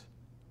constituents.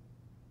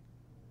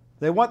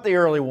 They want the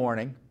early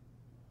warning.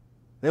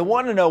 They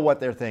want to know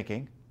what they're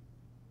thinking.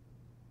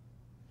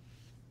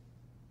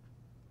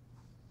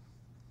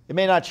 It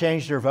may not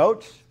change their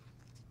votes,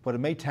 but it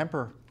may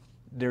temper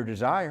their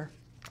desire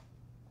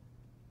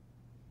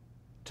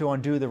to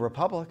undo the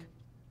republic.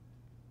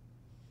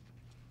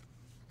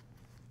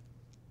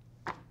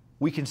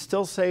 We can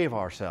still save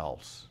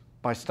ourselves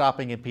by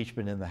stopping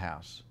impeachment in the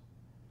House.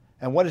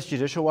 And what is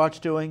Judicial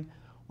Watch doing?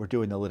 We're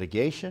doing the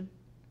litigation.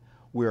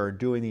 We are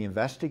doing the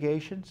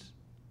investigations.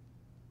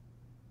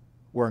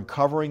 We're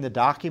uncovering the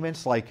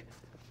documents like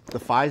the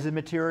FISA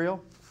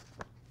material.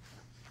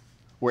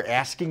 We're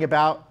asking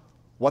about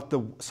what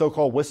the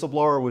so-called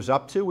whistleblower was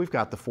up to. We've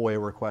got the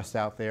FOIA request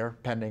out there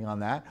pending on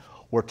that.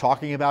 We're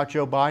talking about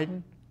Joe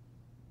Biden,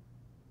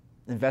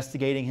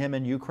 investigating him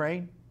in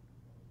Ukraine.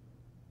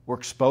 We're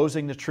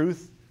exposing the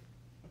truth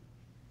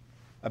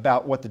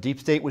about what the deep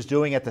state was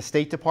doing at the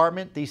State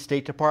Department. These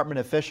State Department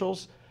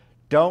officials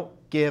don't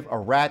give a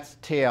rat's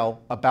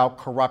tail about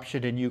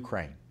corruption in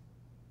Ukraine.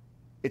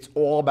 It's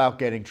all about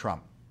getting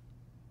Trump.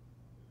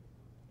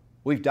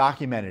 We've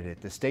documented it.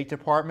 The State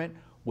Department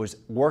was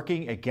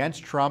working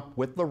against Trump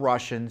with the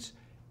Russians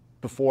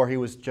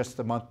just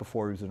a month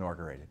before he was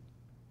inaugurated.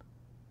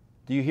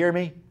 Do you hear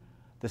me?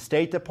 The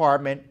State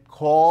Department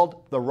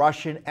called the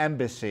Russian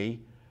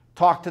embassy,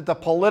 talked to the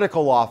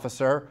political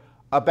officer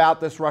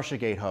about this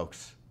Russiagate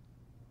hoax.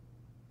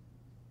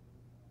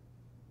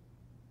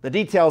 The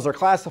details are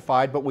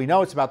classified, but we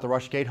know it's about the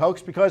Russiagate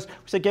hoax because we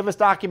said, give us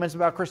documents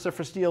about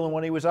Christopher Steele and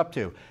what he was up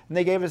to. And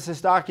they gave us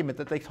this document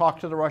that they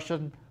talked to the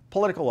Russian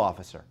political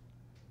officer.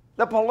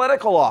 The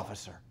political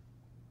officer.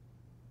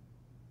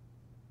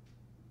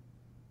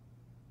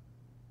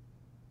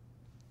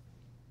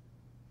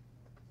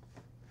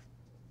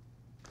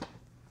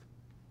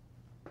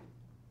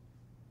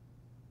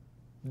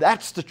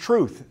 That's the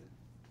truth.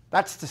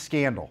 That's the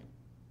scandal.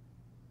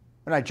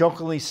 And I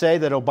jokingly say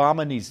that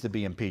Obama needs to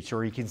be impeached,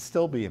 or he can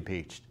still be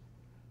impeached.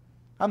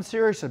 I'm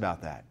serious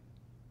about that.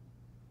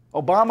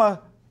 Obama,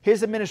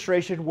 his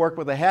administration worked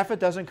with a half a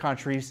dozen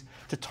countries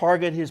to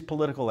target his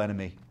political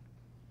enemy,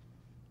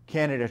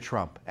 candidate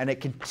Trump, and it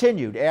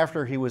continued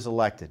after he was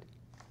elected.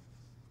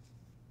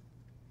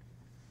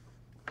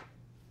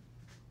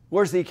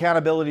 Where's the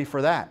accountability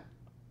for that?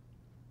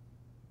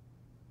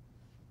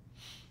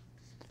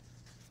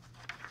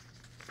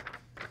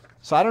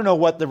 So I don't know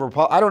what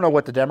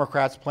the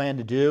Democrats plan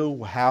to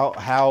do,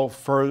 how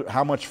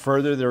much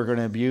further they're going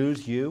to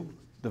abuse you,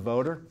 the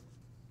voter.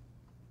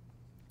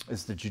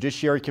 Is the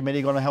Judiciary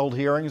Committee going to hold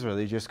hearings, or are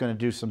they just going to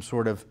do some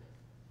sort of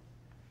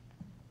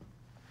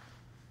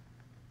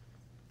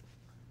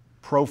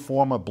pro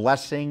forma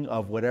blessing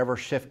of whatever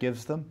Schiff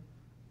gives them?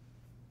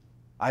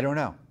 I don't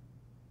know.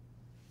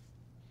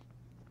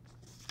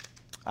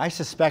 I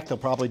suspect they'll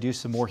probably do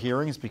some more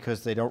hearings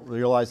because they don't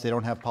realize they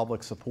don't have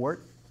public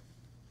support.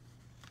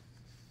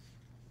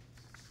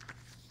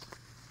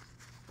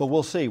 But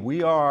we'll see.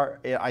 We are,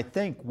 I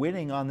think,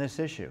 winning on this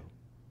issue.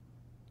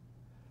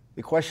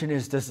 The question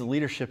is, does the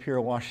leadership here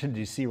in Washington,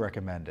 D.C.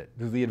 recommend it?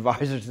 Do the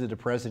advisors to the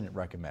president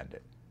recommend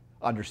it?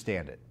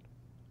 Understand it,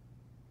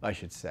 I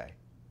should say.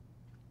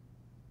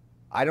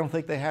 I don't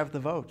think they have the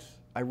votes.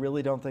 I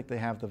really don't think they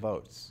have the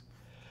votes.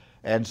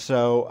 And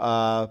so,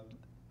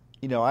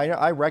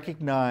 I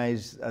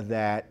recognize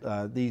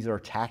that these are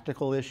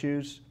tactical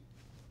issues.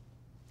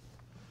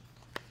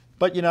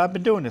 But, I've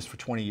been doing this for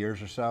 20 years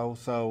or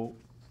so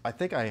I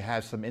think I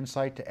have some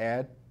insight to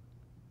add.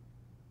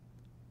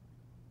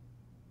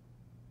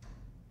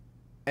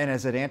 And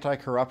as an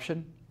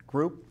anti-corruption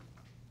group,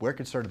 we're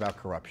concerned about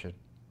corruption.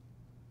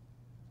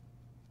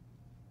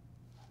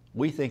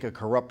 We think a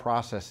corrupt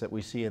process that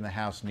we see in the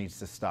House needs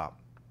to stop.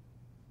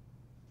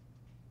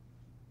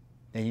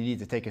 And you need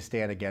to take a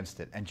stand against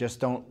it, and just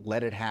don't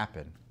let it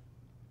happen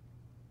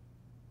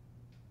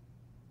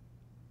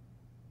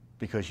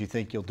because you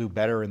think you'll do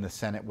better in the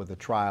Senate with a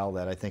trial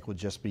that I think will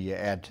just be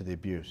add to the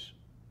abuse.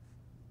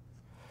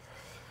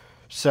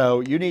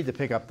 So you need to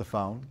pick up the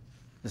phone.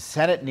 The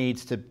Senate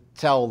needs to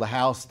tell the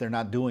House they're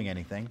not doing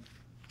anything.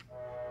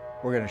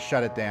 We're going to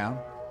shut it down.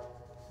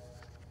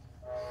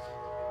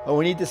 Oh,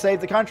 we need to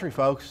save the country,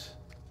 folks.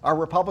 Our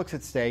republic's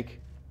at stake.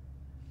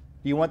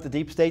 Do you want the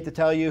deep state to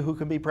tell you who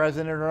can be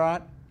president or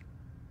not?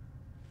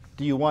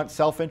 Do you want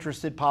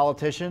self-interested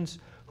politicians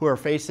who are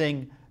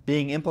facing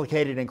being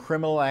implicated in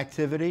criminal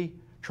activity,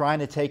 trying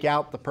to take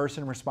out the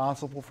person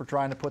responsible for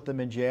trying to put them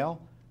in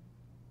jail?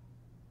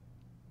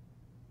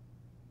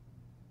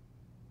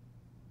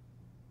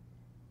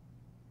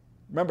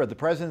 Remember, the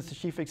president's the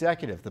chief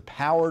executive. The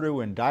power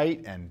to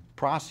indict and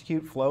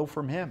prosecute flow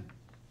from him.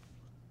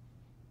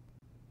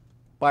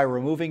 By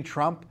removing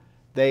Trump,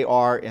 they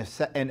are,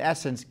 in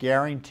essence,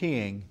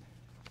 guaranteeing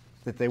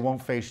that they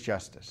won't face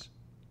justice.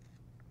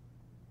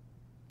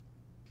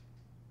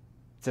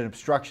 It's an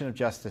obstruction of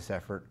justice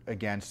effort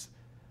against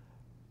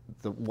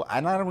and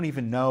I don't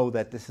even know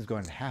that this is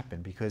going to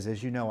happen because,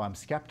 as you know, I'm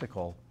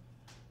skeptical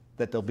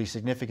that there'll be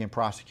significant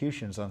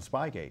prosecutions on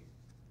Spygate,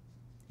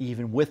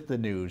 even with the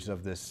news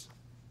of this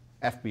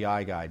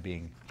FBI guy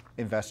being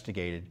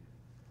investigated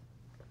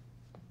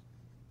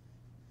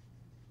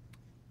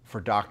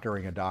for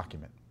doctoring a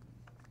document.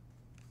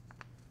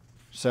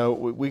 So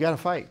we got to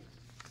fight,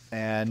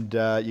 and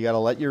you got to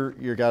let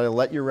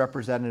your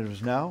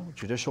representatives know.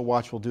 Judicial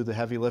Watch will do the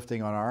heavy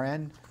lifting on our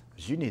end,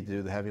 but you need to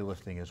do the heavy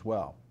lifting as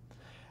well.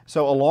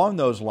 So along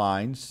those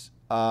lines,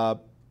 I've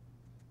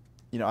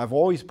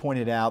always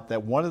pointed out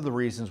that one of the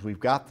reasons we've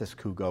got this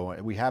coup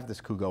going, we have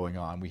this coup going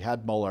on. We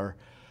had Mueller,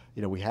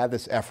 we had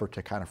this effort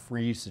to kind of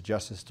freeze the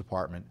Justice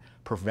Department,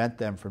 prevent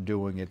them from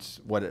doing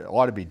what it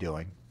ought to be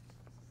doing,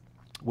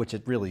 which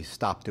it really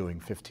stopped doing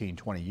 15,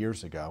 20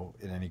 years ago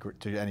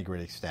to any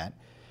great extent,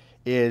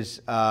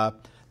 is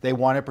they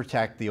want to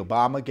protect the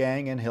Obama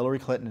gang and Hillary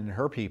Clinton and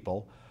her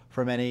people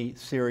from any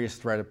serious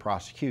threat of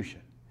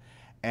prosecution.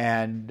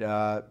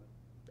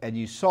 And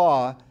you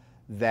saw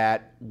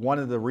that one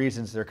of the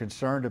reasons they're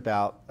concerned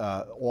about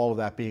all of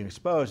that being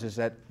exposed is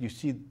that you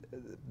see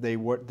they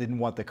didn't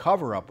want the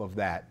cover-up of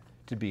that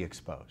to be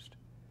exposed.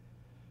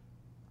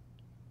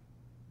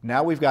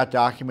 Now we've got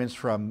documents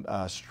from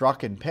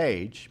Strzok and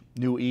Page,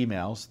 new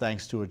emails,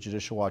 thanks to a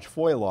Judicial Watch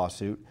FOIA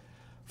lawsuit,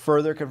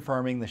 further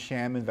confirming the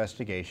sham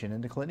investigation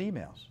into Clinton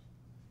emails.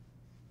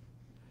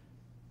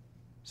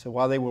 So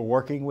while they were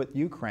working with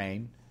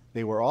Ukraine,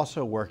 they were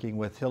also working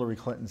with Hillary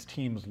Clinton's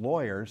team's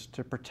lawyers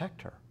to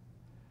protect her.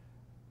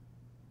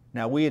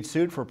 Now, we had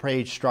sued for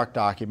Page Strzok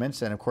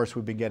documents, and of course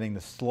we've been getting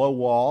the slow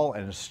wall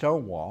and a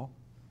stone wall.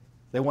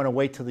 They want to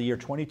wait till the year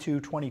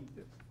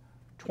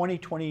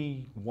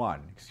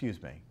 2021,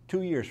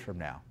 2 years from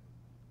now,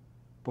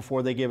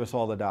 before they give us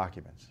all the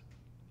documents.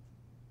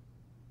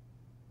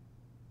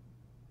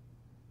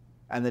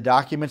 And the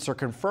documents are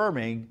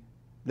confirming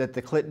that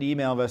the Clinton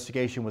email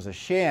investigation was a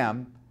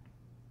sham,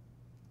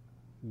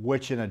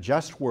 which in a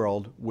just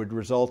world would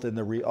result in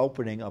the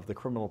reopening of the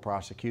criminal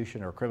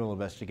prosecution or criminal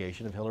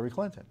investigation of Hillary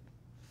Clinton.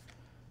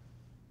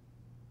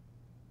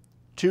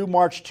 Two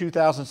March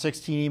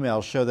 2016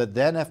 emails show that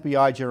then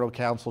FBI General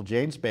Counsel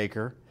James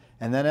Baker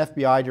and then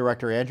FBI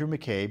Director Andrew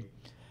McCabe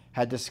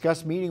had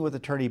discussed meeting with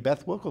attorney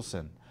Beth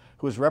Wilkinson,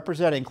 who was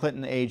representing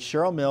Clinton aides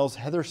Cheryl Mills,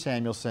 Heather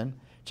Samuelson,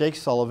 Jake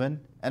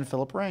Sullivan, and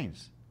Philip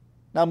Raines.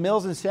 Now,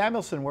 Mills and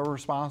Samuelson were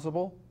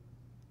responsible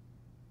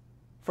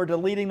for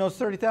deleting those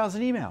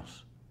 30,000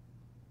 emails.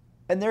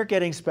 And they're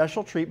getting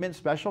special treatment,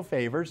 special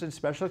favors, and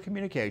special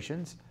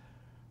communications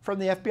from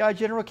the FBI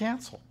General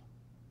Counsel.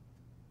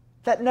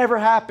 That never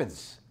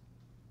happens.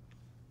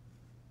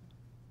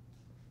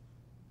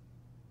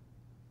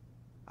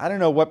 I don't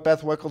know what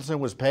Beth Wilkinson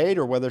was paid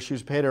or whether she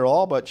was paid at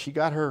all, but she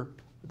got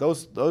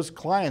those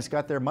clients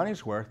got their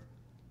money's worth.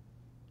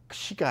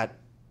 She got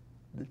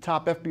the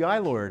top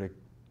FBI lawyer to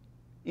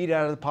eat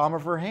out of the palm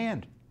of her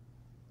hand.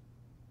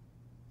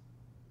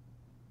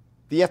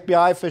 The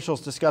FBI officials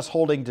discussed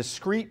holding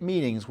discreet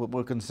meetings with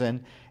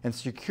Wilkinson in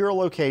secure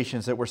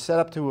locations that were set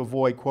up to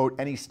avoid, quote,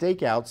 any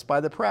stakeouts by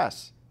the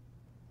press.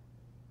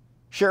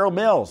 Cheryl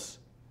Mills,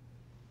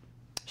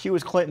 she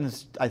was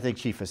Clinton's, I think,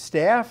 chief of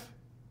staff,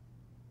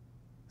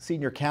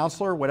 senior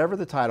counselor, whatever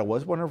the title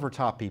was, one of her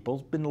top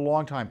people, been a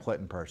longtime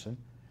Clinton person.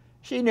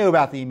 She knew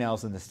about the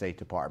emails in the State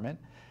Department.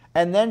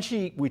 And then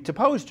we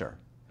deposed her.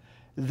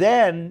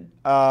 Then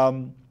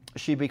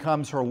she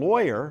becomes her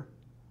lawyer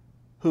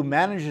who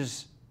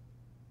manages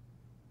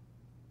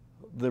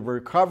the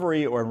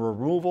recovery or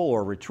removal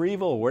or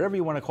retrieval or whatever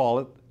you want to call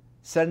it,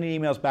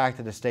 sending emails back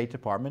to the State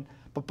Department.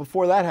 But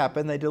before that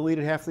happened, they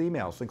deleted half the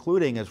emails,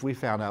 including, as we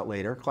found out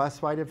later,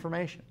 classified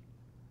information.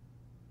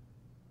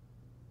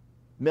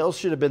 Mills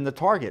should have been the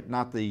target,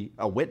 not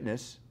a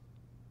witness.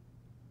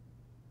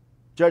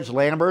 Judge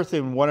Lamberth,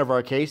 in one of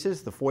our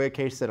cases, the FOIA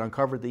case that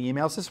uncovered the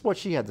emails, this is what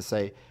she had to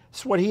say. This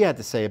is what he had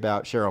to say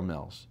about Cheryl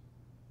Mills.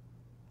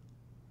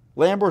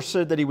 Lamberth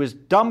said that he was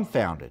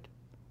dumbfounded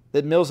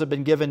that Mills had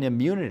been given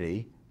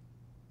immunity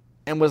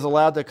and was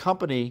allowed to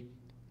accompany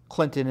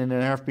Clinton in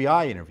an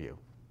FBI interview.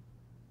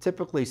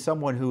 Typically,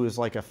 someone who is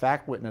like a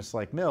fact witness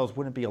like Mills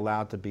wouldn't be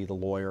allowed to be the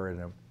lawyer in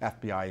an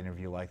FBI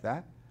interview like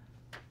that.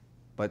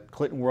 But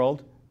Clinton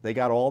world, they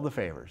got all the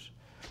favors.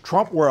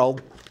 Trump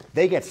world,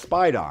 they get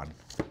spied on.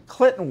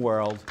 Clinton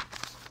world,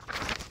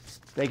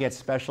 they get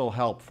special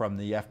help from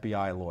the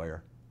FBI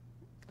lawyer,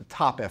 the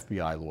top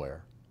FBI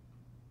lawyer.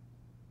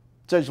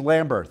 Judge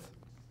Lamberth,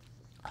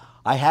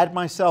 I had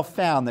myself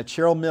found that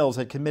Cheryl Mills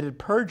had committed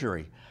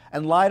perjury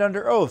and lied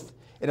under oath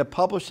in a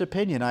published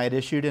opinion I had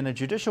issued in a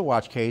Judicial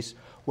Watch case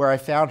where I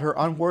found her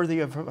unworthy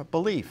of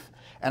belief.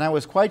 And I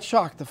was quite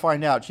shocked to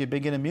find out she had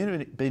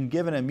been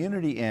given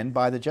immunity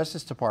by the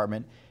Justice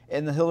Department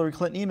in the Hillary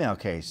Clinton email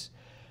case.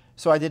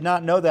 So I did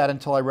not know that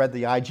until I read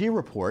the IG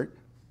report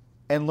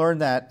and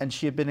learned that, and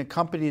she had been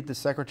accompanied the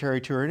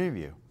secretary to her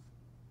interview.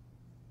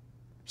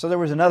 So there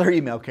was another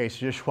email case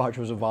Judicial Watch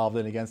was involved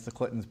in against the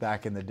Clintons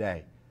back in the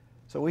day.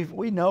 So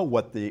we know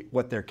what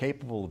they're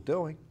capable of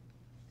doing.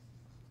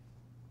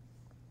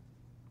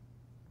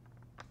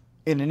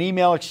 In an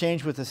email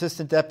exchange with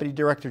Assistant Deputy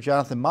Director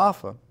Jonathan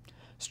Moffa,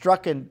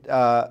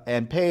 Strzok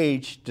and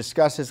Page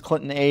discusses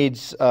Clinton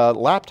aides'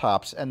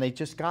 laptops, and they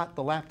just got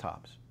the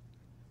laptops.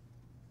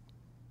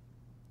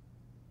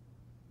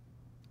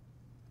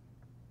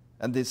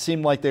 And it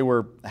seemed like they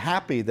were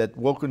happy that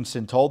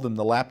Wilkinson told them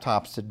the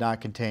laptops did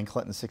not contain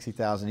Clinton's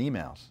 60,000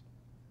 emails.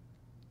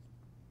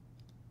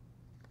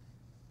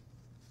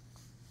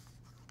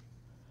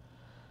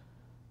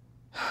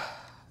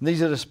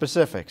 These are the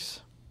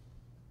specifics.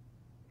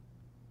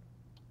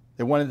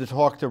 They wanted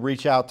to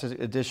reach out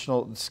to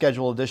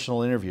schedule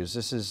additional interviews.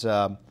 This is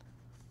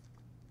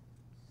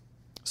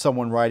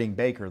someone writing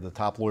Baker, the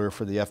top lawyer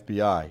for the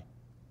FBI.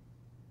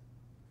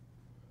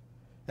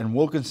 And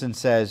Wilkinson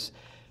says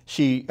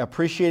she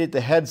appreciated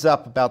the heads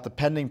up about the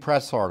pending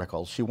press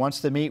articles. She wants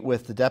to meet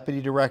with the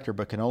deputy director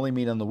but can only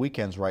meet on the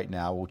weekends right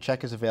now. We'll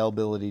check his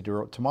availability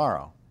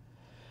tomorrow.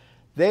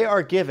 They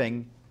are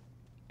giving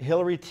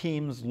Hillary's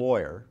team's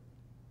lawyer,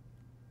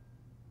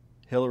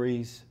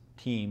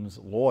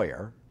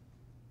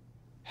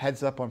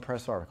 heads up on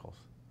press articles.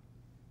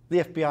 The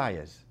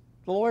FBI is,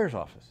 the lawyer's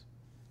office.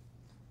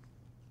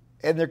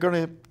 And they're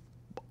going to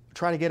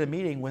try to get a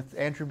meeting with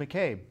Andrew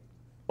McCabe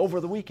over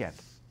the weekend.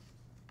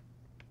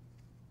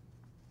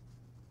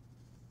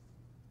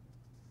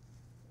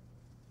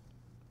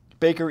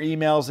 Baker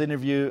emails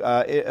interview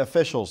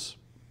officials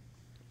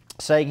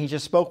saying he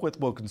just spoke with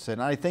Wilkinson.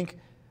 I think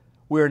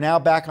we are now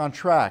back on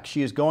track.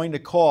 She is going to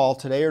call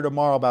today or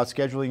tomorrow about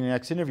scheduling the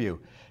next interview.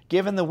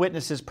 Given the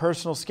witness's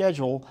personal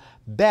schedule,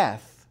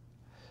 Beth,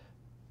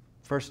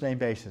 first name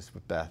basis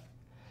with Beth,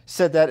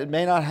 said that it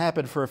may not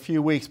happen for a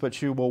few weeks, but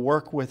she will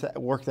work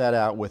that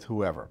out with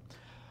whoever.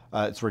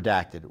 It's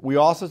redacted. We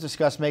also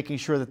discussed making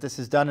sure that this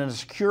is done in a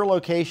secure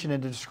location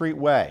in a discreet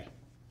way.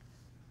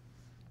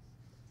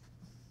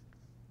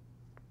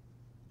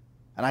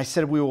 And I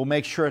said we will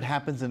make sure it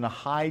happens in a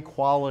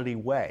high-quality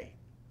way.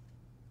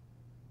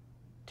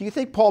 Do you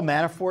think Paul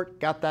Manafort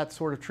got that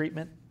sort of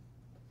treatment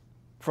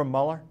from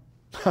Mueller?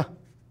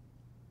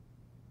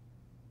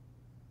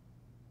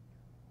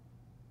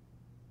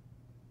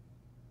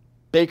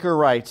 Baker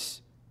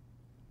writes,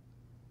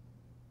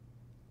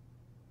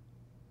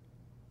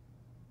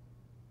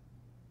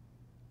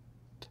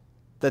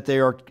 that they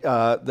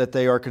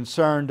are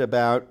concerned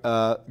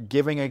about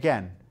giving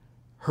again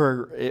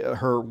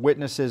her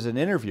witnesses an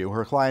interview,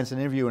 her clients an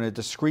interview in a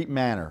discreet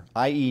manner,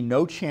 i.e.,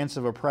 no chance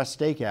of a press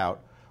stakeout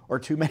or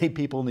too many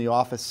people in the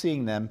office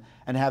seeing them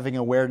and having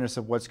awareness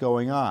of what's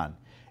going on.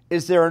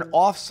 Is there an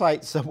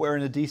off-site somewhere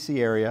in the D.C.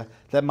 area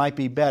that might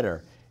be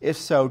better? If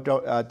so,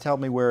 tell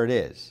me where it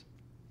is.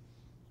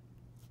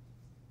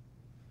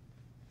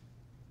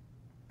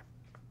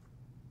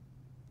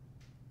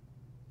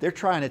 They're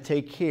trying to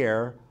take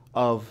care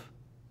of,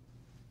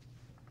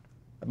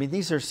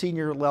 these are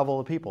senior level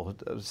of people.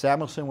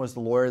 Samuelson was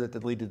the lawyer that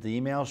deleted the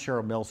emails.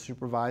 Cheryl Mills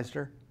supervised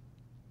her.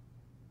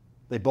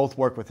 They both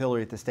work with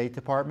Hillary at the State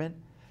Department,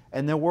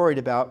 and they're worried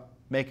about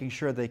making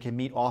sure they can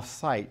meet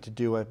off-site to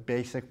do a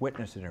basic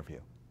witness interview.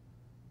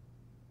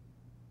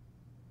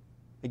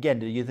 Again,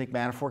 do you think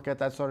Manafort got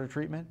that sort of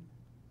treatment?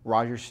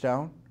 Roger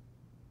Stone?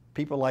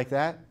 People like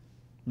that?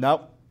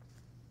 Nope.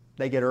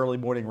 They get early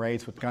morning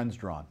raids with guns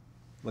drawn.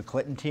 The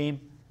Clinton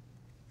team,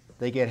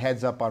 they get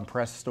heads up on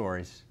press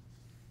stories,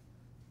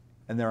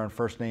 and they're on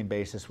first name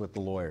basis with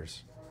the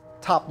lawyers.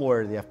 Top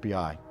lawyer of the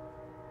FBI.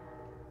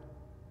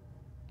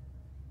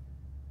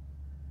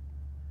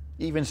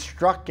 Even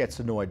Strzok gets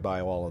annoyed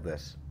by all of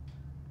this.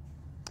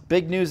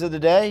 Big news of the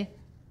day,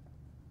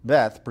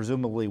 Beth,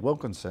 presumably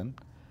Wilkinson,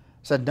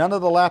 said none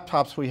of the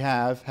laptops we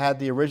have had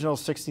the original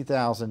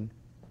 60,000,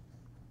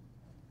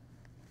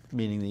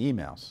 meaning the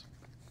emails.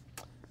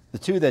 The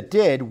two that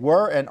did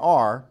were and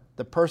are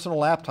the personal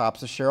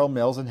laptops of Cheryl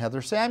Mills and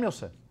Heather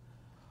Samuelson.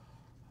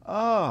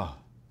 Oh.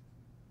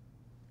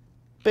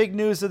 Big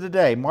news of the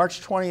day,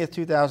 March 20th,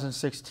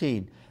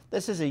 2016.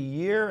 This is a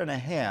year and a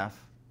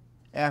half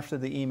after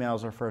the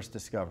emails are first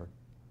discovered.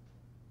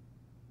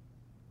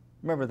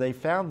 Remember, they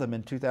found them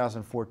in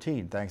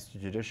 2014 thanks to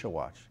Judicial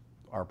Watch,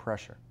 our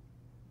pressure.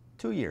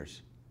 2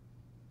 years.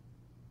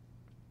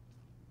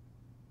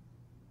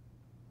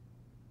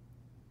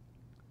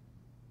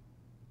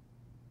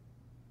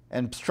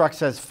 And Strzok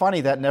says,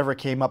 funny, that never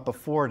came up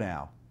before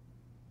now.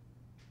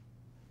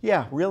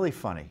 Yeah, really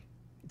funny.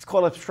 It's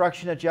called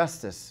obstruction of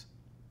justice.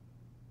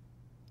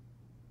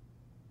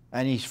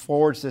 And he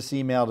forwards this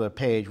email to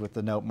Page with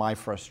the note, my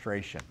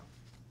frustration.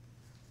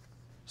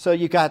 So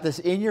you got this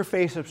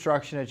in-your-face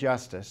obstruction of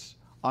justice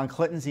on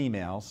Clinton's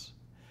emails.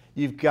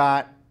 You've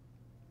got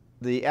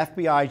the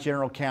FBI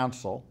General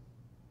Counsel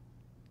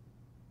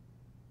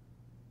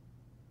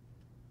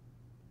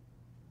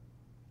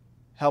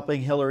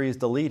helping Hillary's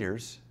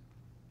deleters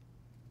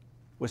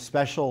with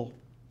special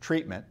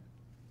treatment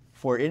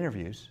for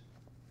interviews.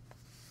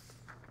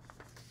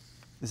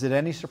 Is it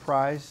any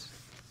surprise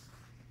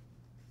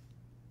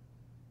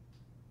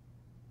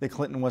that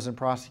Clinton wasn't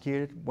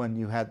prosecuted when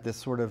you had this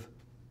sort of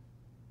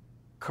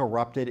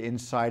corrupted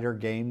insider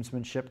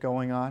gamesmanship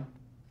going on?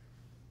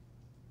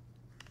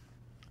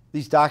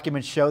 These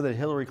documents show that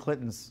Hillary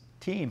Clinton's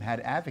team had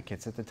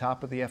advocates at the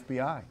top of the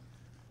FBI.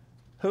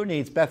 Who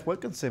needs Beth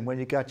Wilkinson when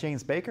you got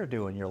James Baker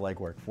doing your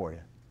legwork for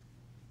you?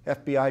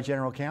 FBI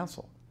General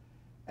Counsel.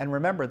 And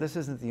remember, this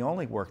isn't the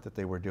only work that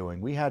they were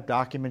doing. We had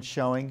documents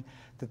showing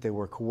that they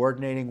were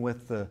coordinating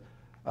with the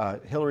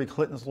Hillary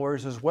Clinton's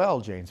lawyers as well,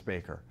 James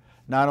Baker.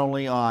 Not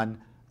only on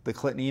the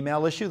Clinton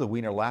email issue, the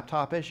Wiener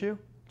laptop issue,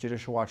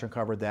 Judicial Watch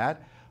uncovered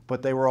that,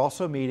 but they were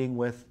also meeting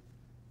with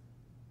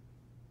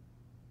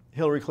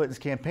Hillary Clinton's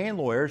campaign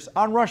lawyers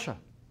on Russia.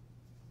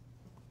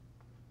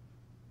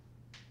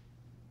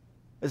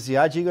 Is the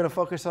IG going to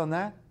focus on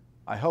that?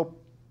 I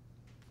hope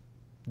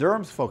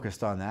Durham's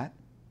focused on that.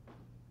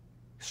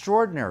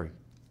 Extraordinary.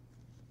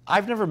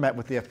 I've never met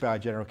with the FBI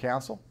General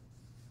Counsel.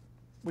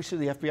 We see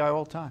the FBI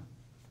all the time.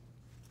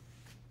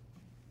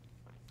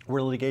 We're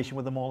in litigation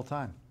with them all the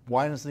time.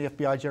 Why doesn't the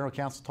FBI General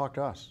Counsel talk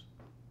to us?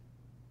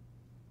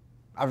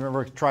 I've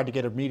never tried to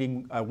get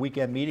a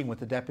weekend meeting with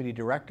the deputy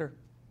director.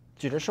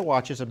 Judicial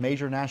Watch is a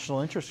major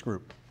national interest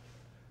group.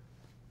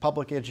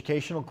 Public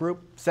educational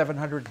group,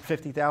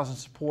 750,000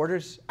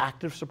 supporters,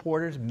 active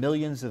supporters,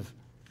 millions of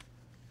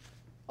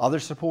other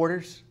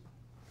supporters.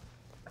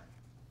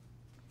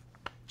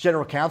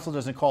 General Counsel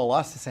doesn't call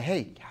us to say,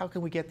 hey, how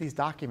can we get these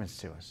documents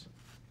to us?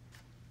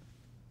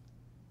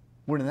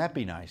 Wouldn't that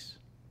be nice?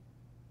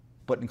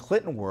 But in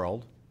Clinton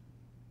world,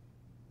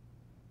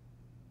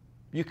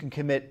 you can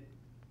commit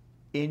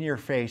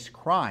in-your-face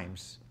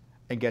crimes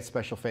and get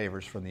special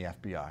favors from the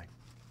FBI.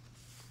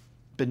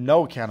 Been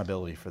no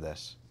accountability for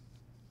this.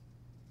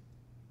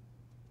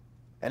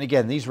 And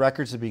again, these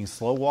records are being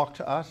slow-walked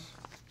to us.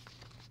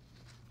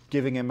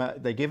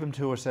 They give them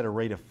to us at a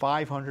rate of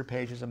 500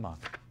 pages a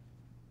month.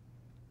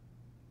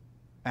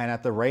 And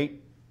at that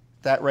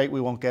rate,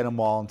 we won't get them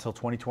all until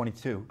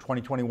 2022,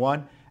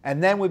 2021.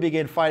 And then we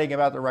begin fighting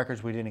about the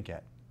records we didn't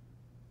get.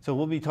 So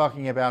we'll be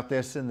talking about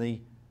this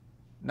in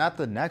not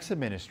the next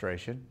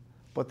administration,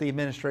 but the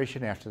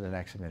administration after the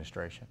next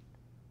administration.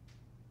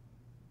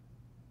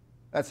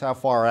 That's how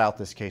far out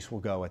this case will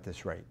go at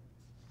this rate.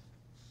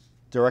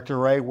 Director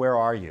Wray, where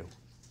are you?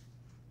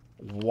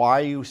 Why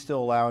are you still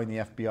allowing the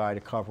FBI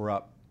to cover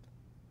up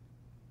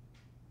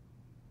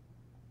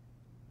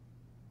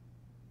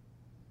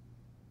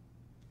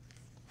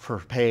for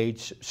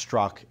Page,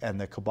 Strzok, and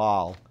the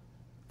cabal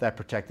that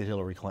protected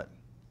Hillary Clinton?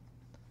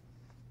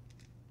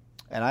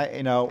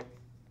 And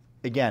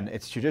again,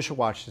 it's Judicial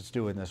Watch that's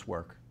doing this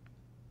work.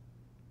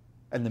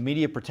 And the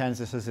media pretends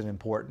this isn't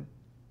important.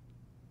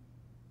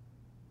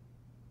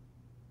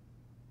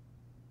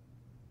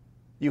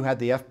 You had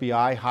the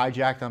FBI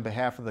hijacked on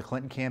behalf of the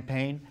Clinton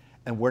campaign,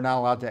 and we're not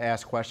allowed to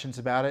ask questions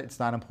about it. It's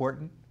not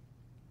important.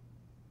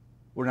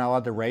 We're not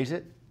allowed to raise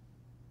it.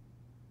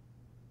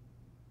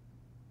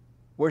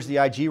 Where's the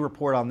IG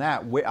report on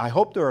that? I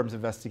hope Durham's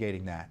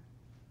investigating that.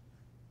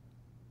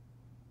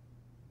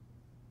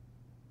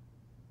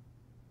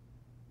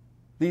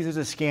 These are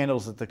the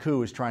scandals that the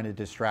coup is trying to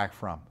distract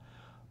from.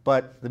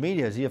 But the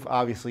media is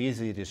obviously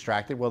easily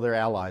distracted. Well, they're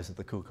allies of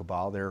the coup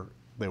cabal.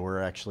 They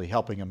were actually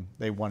helping him.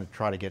 They want to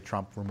try to get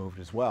Trump removed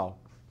as well.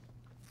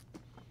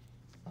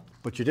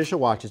 But Judicial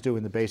Watch is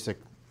doing the basic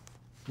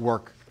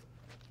work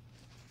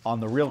on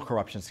the real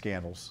corruption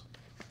scandals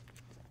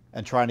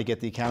and trying to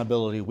get the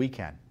accountability we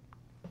can.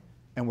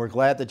 And we're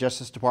glad the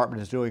Justice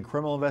Department is doing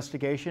criminal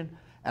investigation.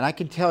 And I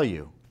can tell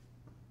you,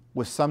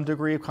 with some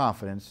degree of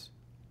confidence,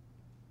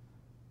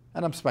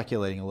 and I'm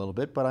speculating a little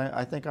bit, but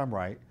I think I'm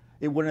right,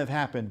 it wouldn't have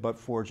happened but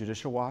for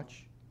Judicial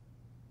Watch,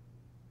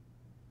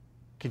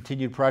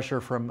 continued pressure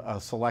from a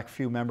select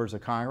few members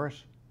of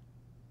Congress,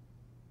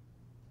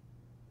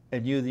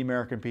 and you, the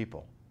American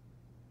people.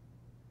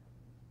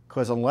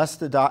 Because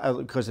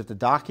if the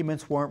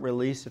documents weren't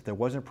released, if there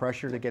wasn't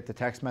pressure to get the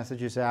text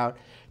messages out,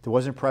 if there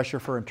wasn't pressure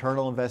for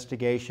internal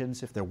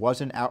investigations, if there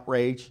wasn't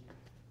outrage,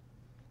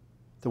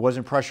 if there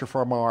wasn't pressure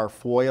from our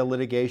FOIA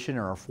litigation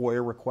or our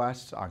FOIA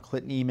requests on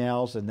Clinton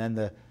emails and then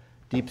the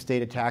deep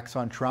state attacks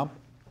on Trump,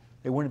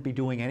 they wouldn't be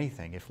doing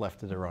anything if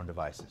left to their own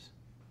devices.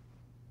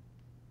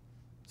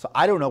 So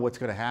I don't know what's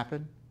going to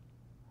happen.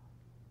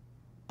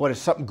 But if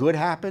something good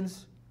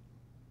happens,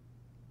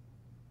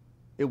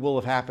 it will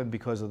have happened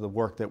because of the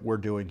work that we're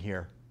doing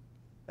here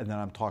and that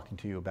I'm talking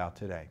to you about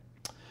today.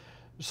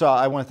 So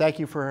I want to thank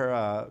you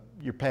for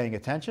your paying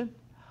attention.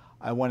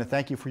 I want to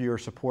thank you for your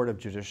support of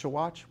Judicial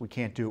Watch. We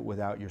can't do it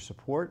without your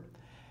support.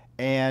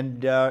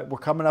 And we're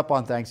coming up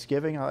on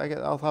Thanksgiving.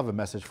 I'll have a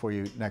message for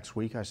you next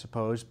week, I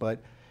suppose.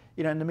 But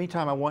in the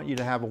meantime, I want you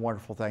to have a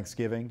wonderful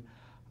Thanksgiving.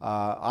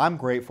 I'm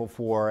grateful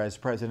for, as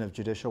president of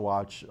Judicial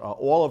Watch,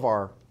 all of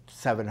our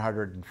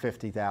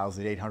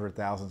 750,000,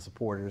 800,000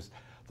 supporters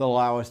that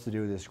allow us to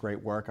do this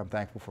great work. I'm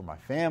thankful for my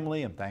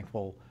family. I'm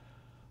thankful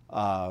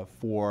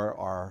for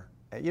our,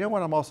 you know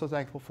what I'm also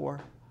thankful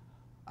for?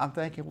 I'm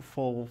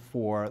thankful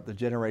for the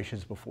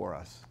generations before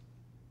us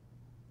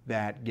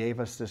that gave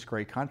us this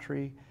great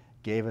country,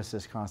 gave us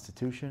this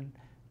Constitution,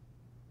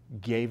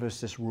 gave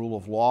us this rule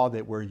of law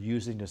that we're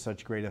using to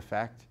such great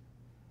effect.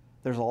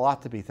 There's a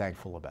lot to be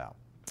thankful about.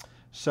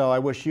 So I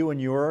wish you and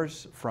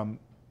yours, from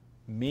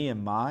me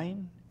and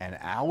mine and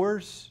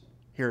ours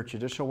here at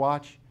Judicial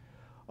Watch,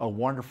 a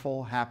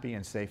wonderful, happy,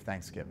 and safe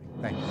Thanksgiving.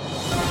 Thank you.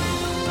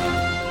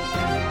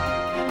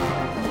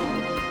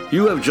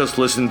 You have just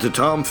listened to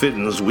Tom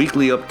Fitton's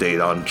weekly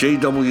update on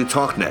JW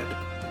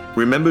TalkNet.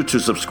 Remember to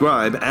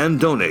subscribe and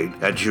donate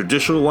at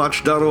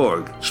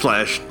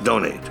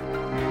judicialwatch.org/donate.